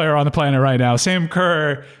best player on the planet right now. Sam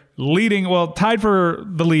Kerr tied for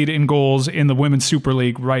the lead in goals in the Women's Super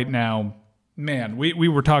League right now. Man, we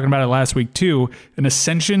were talking about it last week too. An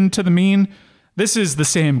ascension to the mean. This is the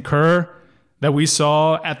Sam Kerr that we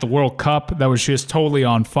saw at the World Cup that was just totally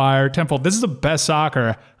on fire. Tenfold, this is the best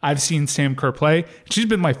soccer I've seen Sam Kerr play. She's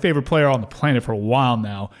been my favorite player on the planet for a while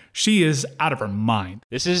now. She is out of her mind.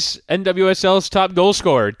 This is NWSL's top goal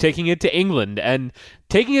scorer, taking it to England and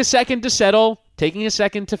taking a second to settle, taking a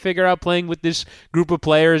second to figure out playing with this group of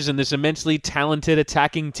players and this immensely talented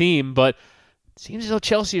attacking team, but it seems as though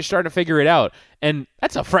Chelsea are starting to figure it out. And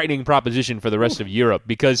that's a frightening proposition for the rest of Europe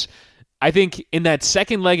because I think in that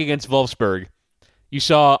second leg against Wolfsburg, you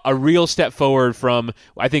saw a real step forward from,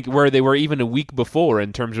 I think, where they were even a week before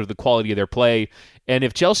in terms of the quality of their play. And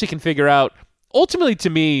if Chelsea can figure out, ultimately to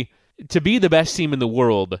me, to be the best team in the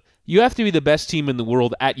world, you have to be the best team in the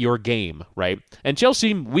world at your game, right? And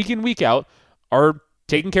Chelsea, week in, week out, are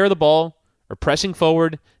taking care of the ball, are pressing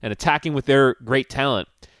forward, and attacking with their great talent.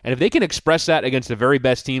 And if they can express that against the very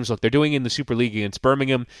best teams, like they're doing in the Super League against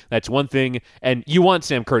Birmingham, that's one thing. And you want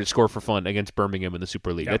Sam Kerr to score for fun against Birmingham in the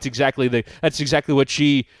Super League. Yep. That's exactly what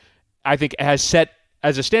she, I think, has set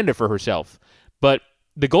as a standard for herself. But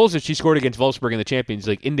the goals that she scored against Wolfsburg in the Champions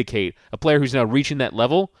League indicate a player who's now reaching that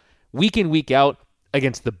level week in, week out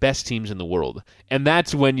against the best teams in the world. And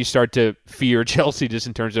that's when you start to fear Chelsea just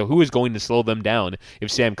in terms of who is going to slow them down if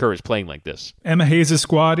Sam Kerr is playing like this. Emma Hayes'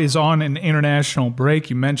 squad is on an international break.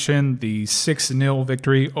 You mentioned the 6-0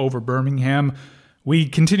 victory over Birmingham. we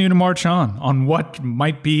continue to march on what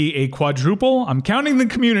might be a quadruple. I'm counting the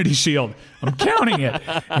Community Shield. I'm counting it.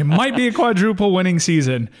 It might be a quadruple winning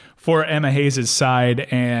season for Emma Hayes' side,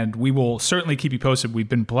 and we will certainly keep you posted. We've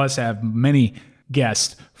been blessed to have many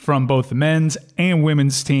guests from both the men's and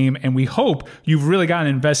women's team, and we hope you've really gotten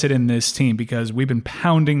invested in this team because we've been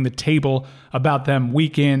pounding the table about them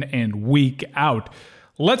week in and week out.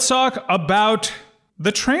 Let's talk about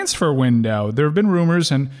the transfer window. There have been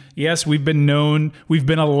rumors, and yes, we've been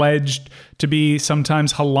alleged to be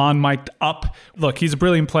sometimes Halan mic'd up. Look, he's a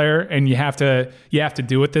brilliant player, and you have to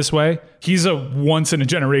do it this way. He's a once in a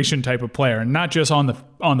generation type of player, and not just on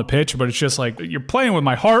the pitch, but it's just like, you're playing with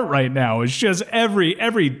my heart right now. It's just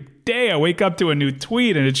every day I wake up to a new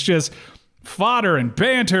tweet, and it's just fodder and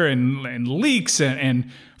banter and leaks and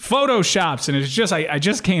photoshops, and it's just I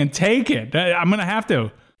just can't take it. I'm gonna have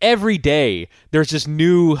to. Every day, there's this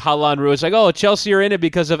new Halan Ruiz. Like, oh, Chelsea are in it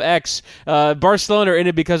because of X. Barcelona are in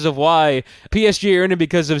it because of Y. PSG are in it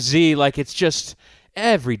because of Z. Like, it's just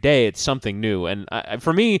every day it's something new. And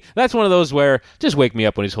for me, that's one of those where just wake me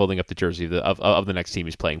up when he's holding up the jersey of the next team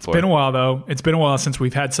he's playing for. It's been a while, though. It's been a while since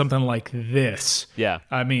we've had something like this. Yeah.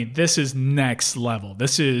 I mean, this is next level.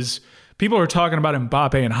 This is... People are talking about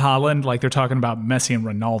Mbappe and Haaland like they're talking about Messi and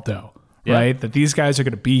Ronaldo. Yeah. Right? That these guys are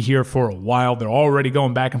going to be here for a while. They're already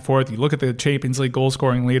going back and forth. You look at the Champions League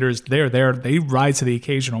goal-scoring leaders. They're there. They rise to the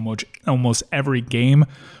occasion almost every game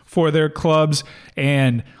for their clubs.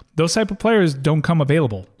 And those type of players don't come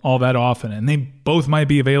available all that often. And they both might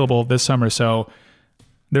be available this summer. So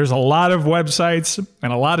there's a lot of websites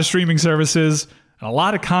and a lot of streaming services and a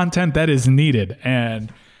lot of content that is needed.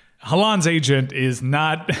 And Haaland's agent is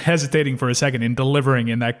not hesitating for a second in delivering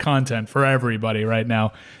in that content for everybody right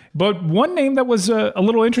now. But one name that was a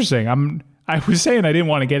little interesting. I was saying I didn't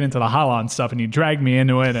want to get into the Haaland stuff, and you dragged me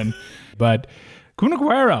into it. But Kun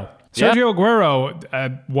Aguero, Sergio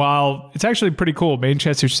Aguero, while it's actually pretty cool,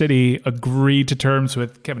 Manchester City agreed to terms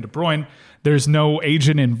with Kevin De Bruyne. There's no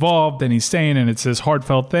agent involved, and he's staying, and it's this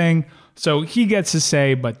heartfelt thing. So he gets to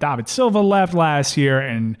say, but David Silva left last year,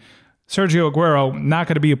 and Sergio Aguero not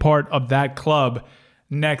going to be a part of that club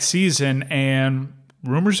next season. And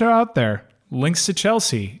rumors are out there. Links to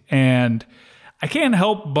Chelsea. And I can't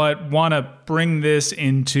help but want to bring this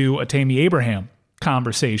into a Tammy Abraham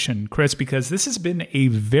conversation, Chris, because this has been a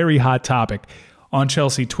very hot topic on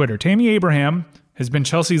Chelsea Twitter. Tammy Abraham has been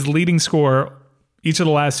Chelsea's leading scorer each of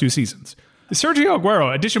the last 2 seasons. Sergio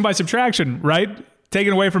Aguero, addition by subtraction, right?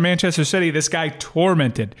 Taken away from Manchester City, this guy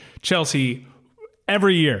tormented Chelsea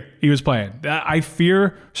every year he was playing. I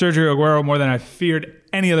fear Sergio Aguero more than I feared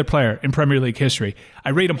any other player in Premier League history. I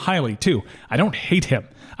rate him highly, too. I don't hate him.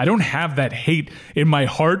 I don't have that hate in my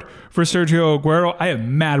heart for Sergio Aguero. I have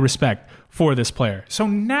mad respect for this player. So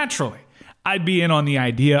naturally, I'd be in on the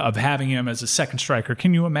idea of having him as a second striker.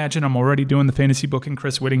 Can you imagine? I'm already doing the fantasy booking,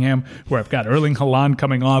 Chris Whittingham, where I've got Erling Haaland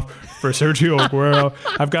coming off for Sergio Aguero.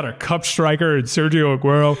 I've got a cup striker and Sergio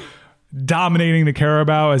Aguero dominating the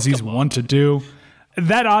Carabao as he's wont to do.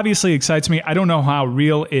 That obviously excites me. I don't know how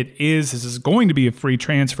real it is. This is going to be a free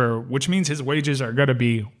transfer, which means his wages are going to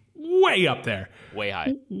be way up there. Way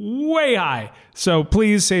high. Way high. So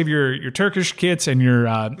please save your Turkish kits and your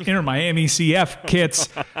Inter Miami CF kits.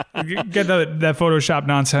 Get that Photoshop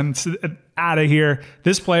nonsense out of here.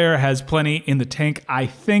 This player has plenty in the tank. I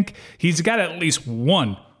think he's got at least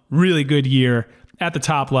one really good year at the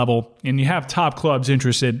top level, and you have top clubs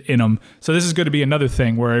interested in him. So this is going to be another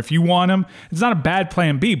thing where if you want him, it's not a bad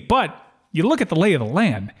plan B, but you look at the lay of the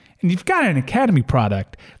land, and you've got an academy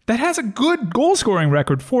product that has a good goal-scoring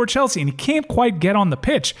record for Chelsea, and he can't quite get on the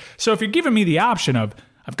pitch. So if you're giving me the option of,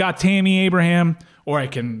 I've got Tammy Abraham, or I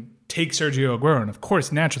can take Sergio Aguero, and of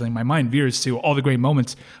course, naturally, my mind veers to all the great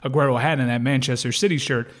moments Aguero had in that Manchester City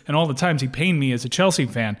shirt, and all the times he pained me as a Chelsea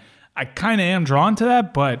fan. I kind of am drawn to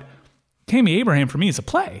that, but Tammy Abraham for me is a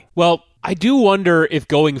play. Well, I do wonder if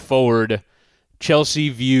going forward, Chelsea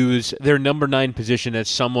views their number 9 position as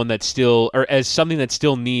someone that still, or as something that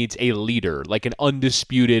still needs a leader, like an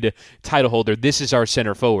undisputed title holder. This is our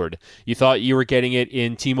center forward. You thought you were getting it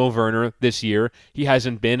in Timo Werner this year. He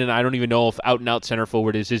hasn't been, and I don't even know if out-and-out center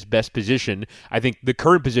forward is his best position. I think the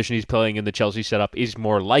current position he's playing in the Chelsea setup is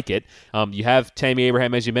more like it. You have Tammy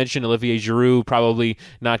Abraham, as you mentioned, Olivier Giroud probably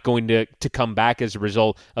not going to come back as a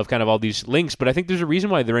result of kind of all these links, but I think there's a reason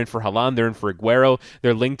why they're in for Haaland, they're in for Aguero,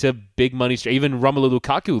 they're linked to big money, even even Romelu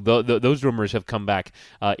Lukaku, those rumors have come back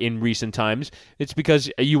in recent times. It's because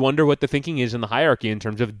you wonder what the thinking is in the hierarchy in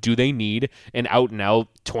terms of, do they need an out-and-out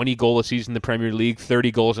 20-goal a season in the Premier League,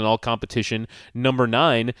 30 goals in all competition, number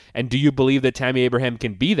 9, and do you believe that Tammy Abraham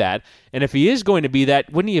can be that? And if he is going to be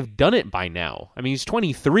that, wouldn't he have done it by now? I mean, he's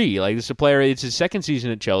 23. Like, this is a player, it's his second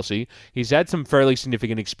season at Chelsea. He's had some fairly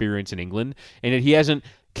significant experience in England, and he hasn't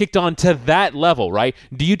kicked on to that level, right?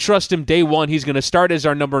 Do you trust him day one? He's going to start as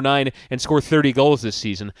our number 9 and score 30 goals this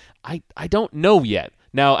season. I don't know yet.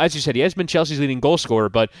 Now, as you said, he has been Chelsea's leading goal scorer,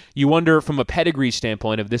 but you wonder from a pedigree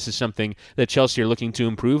standpoint if this is something that Chelsea are looking to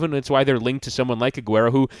improve, and it's why they're linked to someone like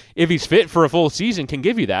Aguero, who, if he's fit for a full season, can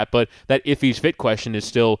give you that, but that if he's fit question is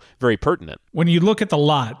still very pertinent. When you look at the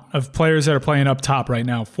lot of players that are playing up top right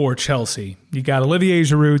now for Chelsea, you got Olivier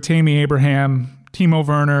Giroud, Tammy Abraham, Timo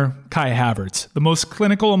Werner, Kai Havertz. The most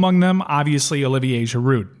clinical among them, obviously, Olivier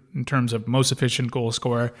Giroud. In terms of most efficient goal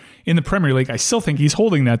scorer in the Premier League. I still think he's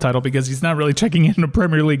holding that title because he's not really checking into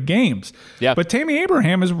Premier League games. Yeah. But Tammy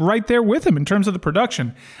Abraham is right there with him in terms of the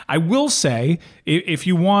production. I will say, if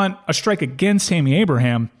you want a strike against Tammy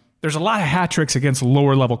Abraham, there's a lot of hat tricks against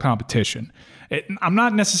lower level competition. I'm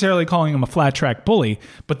not necessarily calling him a flat track bully,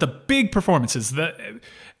 but the big performances,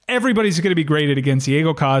 everybody's going to be graded against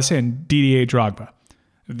Diego Costa and Didier Drogba.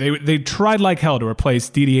 They tried like hell to replace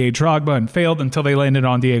Didier Drogba and failed until they landed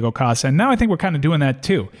on Diego Costa. And now I think we're kind of doing that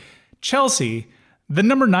too. Chelsea, the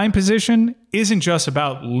number 9 position isn't just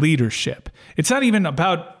about leadership. It's not even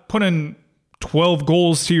about putting 12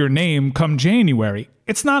 goals to your name come January.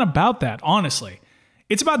 It's not about that, honestly.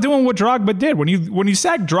 It's about doing what Drogba did. When you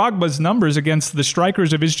sack Drogba's numbers against the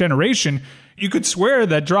strikers of his generation, you could swear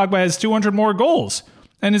that Drogba has 200 more goals.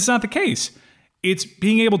 And it's not the case. It's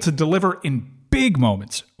being able to deliver in big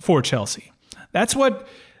moments for Chelsea. That's what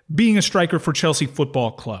being a striker for Chelsea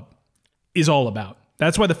Football Club is all about.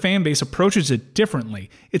 That's why the fan base approaches it differently.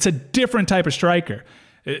 It's a different type of striker.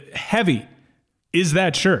 Heavy is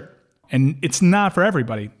that shirt. And it's not for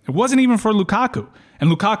everybody. It wasn't even for Lukaku. And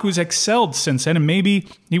Lukaku's excelled since then, and maybe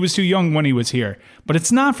he was too young when he was here. But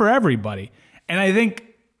it's not for everybody. And I think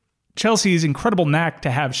Chelsea's incredible knack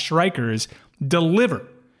to have strikers deliver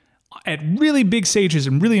at really big stages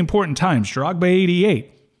and really important times. Drogba 88.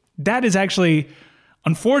 That is actually,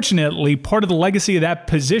 unfortunately, part of the legacy of that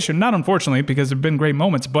position. Not unfortunately, because there have been great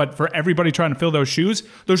moments, but for everybody trying to fill those shoes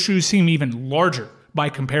seem even larger by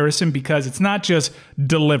comparison because it's not just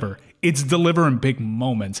deliver. It's deliver in big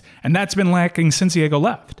moments. And that's been lacking since Diego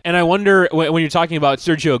left. And I wonder, when you're talking about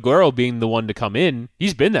Sergio Aguero being the one to come in,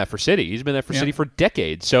 he's been that for City. He's been that for City for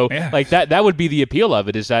decades. So like that would be the appeal of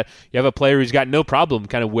it, is that you have a player who's got no problem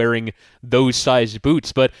kind of wearing those size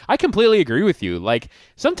boots. But I completely agree with you. Like,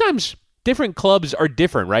 sometimes different clubs are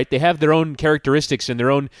different, right? They have their own characteristics and their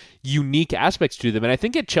own unique aspects to them. And I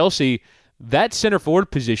think at Chelsea, that center forward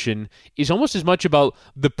position is almost as much about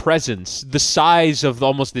the presence, the size of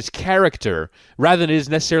almost this character, rather than it is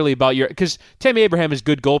necessarily about because Tammy Abraham is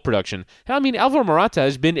good goal production. I mean, Alvaro Morata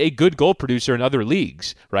has been a good goal producer in other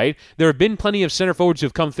leagues, right? There have been plenty of center forwards who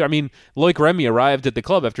have come through. I mean, Loic Remy arrived at the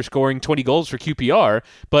club after scoring 20 goals for QPR,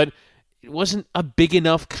 but it wasn't a big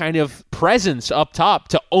enough kind of presence up top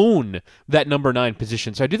to own that number 9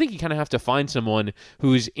 position. So I do think you kind of have to find someone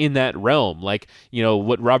who's in that realm, like,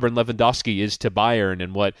 what Robert Lewandowski is to Bayern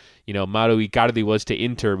and what, Mauro Icardi was to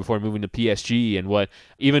Inter before moving to PSG, and what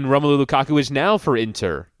even Romelu Lukaku is now for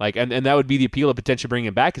Inter. Like, and that would be the appeal of potentially bringing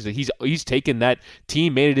him back, is that he's taken that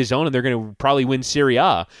team, made it his own, and they're going to probably win Serie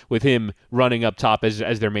A with him running up top as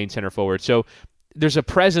their main center forward. So there's a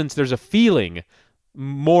presence, there's a feeling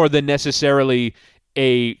more than necessarily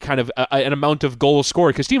a kind of an amount of goals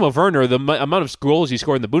scored. Because Timo Werner, the amount of goals he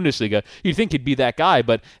scored in the Bundesliga, you'd think he'd be that guy.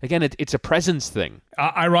 But again, it's a presence thing.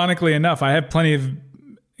 Ironically enough, I have plenty of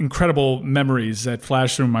incredible memories that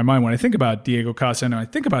flash through my mind when I think about Diego Costa and I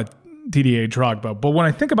think about Didier Drogba. But when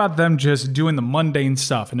I think about them just doing the mundane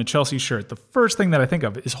stuff in a Chelsea shirt, the first thing that I think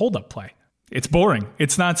of is hold-up play. It's boring.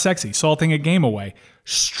 It's not sexy. Salting a game away.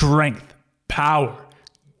 Strength, power,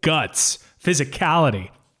 guts, physicality.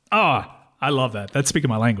 I love that. That's speaking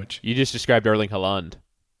my language. You just described Erling Haaland.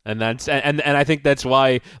 And that's and I think that's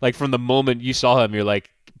why, like, from the moment you saw him, you're like,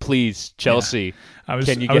 please, Chelsea, can you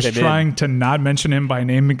get him in? I was trying to not mention him by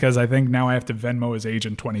name because I think now I have to Venmo his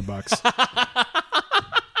agent $20.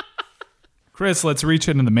 Chris, let's reach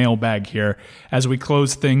into the mailbag here as we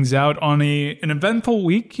close things out on an eventful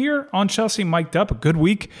week here on Chelsea Mic'd Up. A good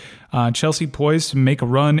week. Chelsea poised to make a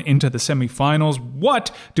run into the semifinals.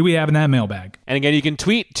 What do we have in that mailbag? And again, you can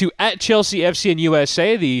tweet to @ChelseaFC in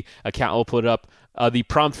USA. The account will put up the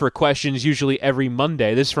prompt for questions usually every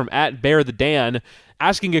Monday. This is from @BearTheDan.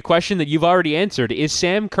 asking a question that you've already answered. Is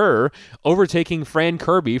Sam Kerr overtaking Fran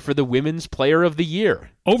Kirby for the Women's Player of the Year?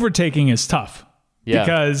 Overtaking is tough. Yeah.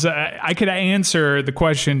 Because I could answer the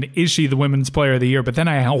question, is she the Women's Player of the Year? But then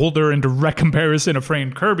I hold her in direct comparison to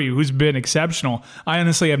Fran Kirby, who's been exceptional. I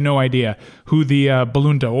honestly have no idea who the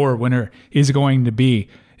Ballon d'Or winner is going to be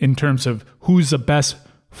in terms of who's the best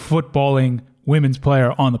footballing women's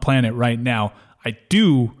player on the planet right now. I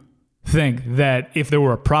do think that if there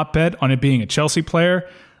were a prop bet on it being a Chelsea player,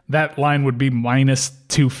 that line would be minus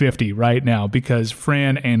 250 right now because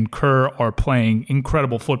Fran and Kerr are playing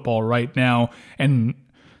incredible football right now. And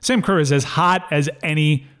Sam Kerr is as hot as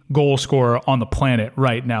any goal scorer on the planet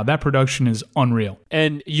right now. That production is unreal.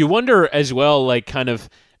 And you wonder as well, like kind of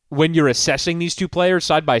when you're assessing these two players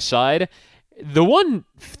side by side, the one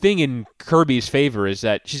thing in Kirby's favor is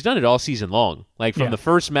that she's done it all season long. Like from the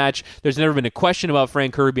first match, there's never been a question about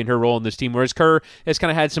Fran Kirby and her role in this team, whereas Kerr has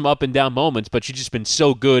kind of had some up and down moments, but she's just been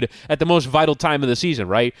so good at the most vital time of the season,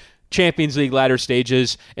 right? Champions League ladder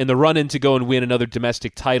stages and the run-in to go and win another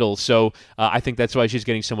domestic title. So I think that's why she's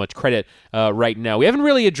getting so much credit right now. We haven't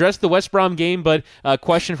really addressed the West Brom game, but a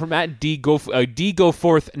question from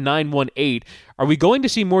DGoforth918. Are we going to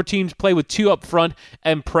see more teams play with two up front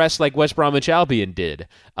and press like West Bromwich Albion did?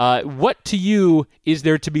 What to you is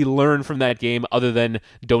there to be learned from that game other than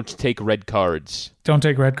don't take red cards? Don't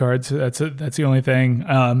take red cards. That's the only thing.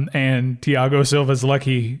 And Thiago Silva's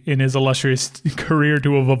lucky in his illustrious career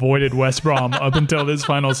to have avoided West Brom up until this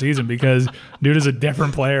final season because dude is a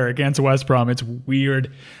different player against West Brom. It's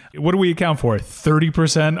weird. What do we account for?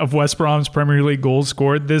 30% of West Brom's Premier League goals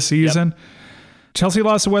scored this season? Yep. Chelsea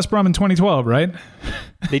lost to West Brom in 2012, right?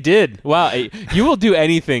 They did. Wow, you will do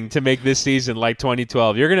anything to make this season like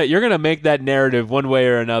 2012. You're gonna make that narrative one way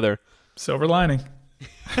or another. Silver lining.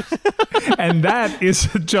 And that is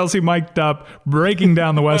Chelsea mic'd up, breaking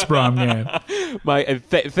down the West Brom game.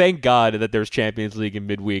 Thank God that there's Champions League in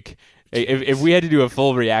midweek. If we had to do a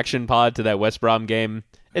full reaction pod to that West Brom game,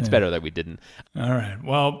 it's better that we didn't. All right.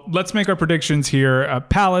 Well, let's make our predictions here.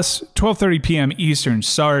 Palace, 12:30 p.m. Eastern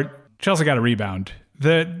start. Chelsea got a rebound.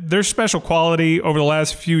 Their special quality over the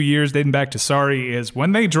last few years, dating back to Sarri, is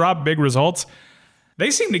when they drop big results, they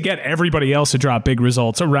seem to get everybody else to drop big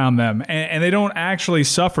results around them. And they don't actually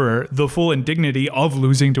suffer the full indignity of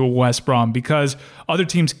losing to a West Brom because other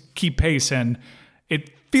teams keep pace. And it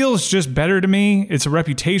feels just better to me. It's a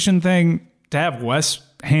reputation thing to have West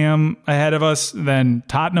Ham ahead of us than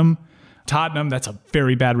Tottenham. Tottenham, that's a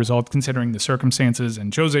very bad result considering the circumstances,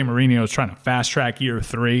 and Jose Mourinho is trying to fast-track year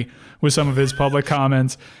 3 with some of his public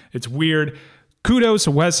comments. It's weird. Kudos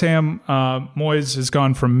to West Ham. Moyes has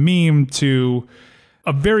gone from meme to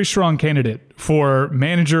a very strong candidate for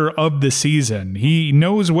manager of the season. He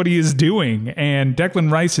knows what he is doing, and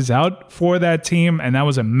Declan Rice is out for that team, and that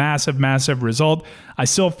was a massive, massive result. I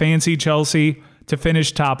still fancy Chelsea to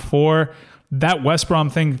finish top 4. That West Brom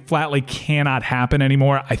thing flatly cannot happen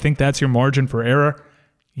anymore. I think that's your margin for error.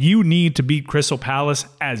 You need to beat Crystal Palace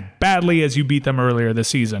as badly as you beat them earlier this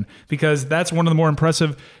season because that's one of the more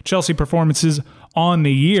impressive Chelsea performances on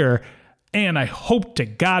the year. And I hope to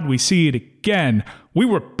God we see it again. We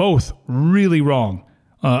were both really wrong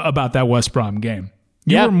about that West Brom game.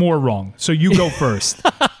 You were more wrong, so you go first.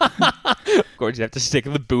 Of course, you have to stick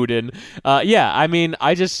the boot in. I mean,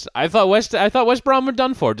 I thought West Brom were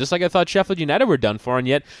done for, just like I thought Sheffield United were done for, and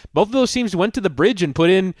yet both of those teams went to the bridge and put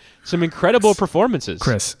in some incredible performances.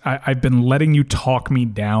 Chris, I've been letting you talk me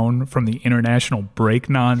down from the international break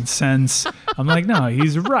nonsense. I'm like, no,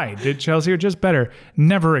 he's right. Did Chelsea are just better?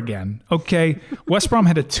 Never again. Okay, West Brom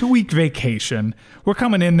had a 2-week vacation. We're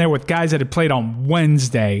coming in there with guys that had played on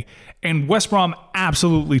Wednesday, and West Brom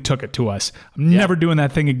absolutely took it to us. I'm never doing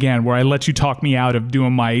that thing again where I let you talk me out of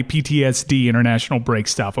doing my PTSD international break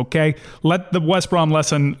stuff, okay? Let the West Brom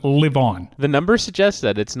lesson live on. The numbers suggest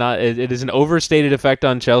that it's not. It is an overstated effect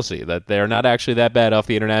on Chelsea, that they're not actually that bad off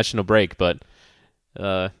the international break, but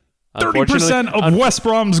 30% of West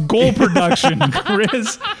Brom's goal production,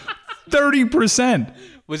 Chris. 30%.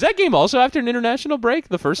 Was that game also after an international break,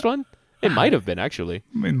 the first one? It might have been, actually.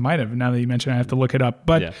 It might have. Now that you mention it, I have to look it up.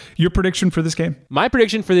 But your prediction for this game? My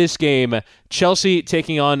prediction for this game, Chelsea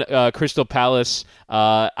taking on Crystal Palace.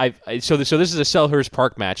 So this is a Selhurst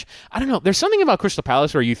Park match. I don't know. There's something about Crystal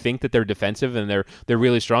Palace where you think that they're defensive and they're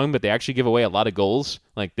really strong, but they actually give away a lot of goals.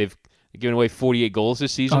 Like they've given away 48 goals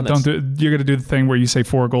this season. You're going to do the thing where you say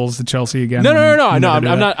 4 goals to Chelsea again. No. I'm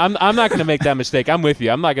not going to make that mistake. I'm with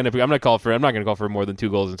you. I'm not going to call for more than 2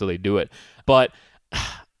 goals until they do it. But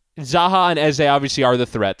Zaha and Eze obviously are the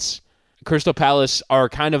threats. Crystal Palace are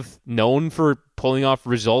kind of known for pulling off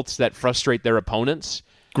results that frustrate their opponents.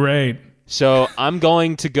 Great. So I'm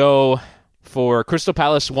going to go for Crystal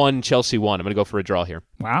Palace 1, Chelsea 1. I'm going to go for a draw here.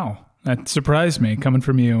 Wow. That surprised me coming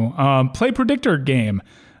from you. Play predictor game.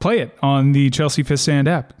 Play it on the Chelsea Fifth Stand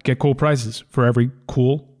app. Get cool prizes for every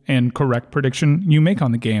cool and correct prediction you make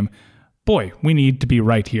on the game. Boy, we need to be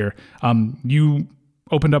right here. You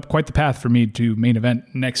opened up quite the path for me to main event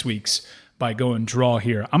next week's by going draw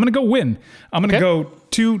here. I'm going to go win. I'm going to go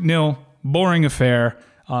 2-0, boring affair.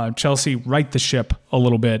 Chelsea right the ship a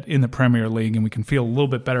little bit in the Premier League, and we can feel a little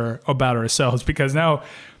bit better about ourselves because now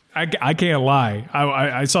I can't lie.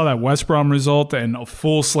 I saw that West Brom result and a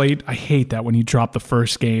full slate. I hate that when you drop the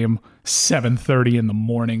first game 7:30 in the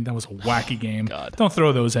morning. That was a wacky game. God. Don't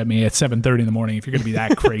throw those at me at 7:30 in the morning if you're going to be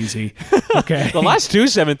that crazy. Okay. The last two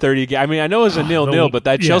 7:30 games, I mean, I know it was a 0-0, but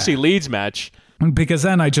that Chelsea Leeds match. Because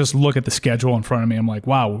then I just look at the schedule in front of me. I'm like,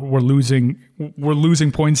 wow, we're losing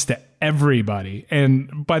points to everybody.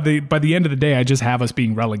 And by the end of the day, I just have us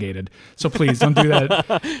being relegated. So please don't do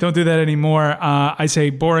that. Don't do that anymore. I say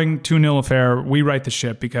boring 2-0 affair. We right the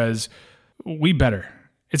ship because we better.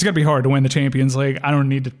 It's going to be hard to win the Champions League. I don't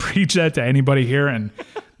need to preach that to anybody here. And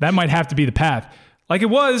that might have to be the path. Like it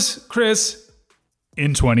was, Chris,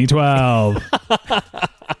 in 2012.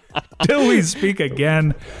 Till we speak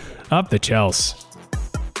again. Up the Chelsea.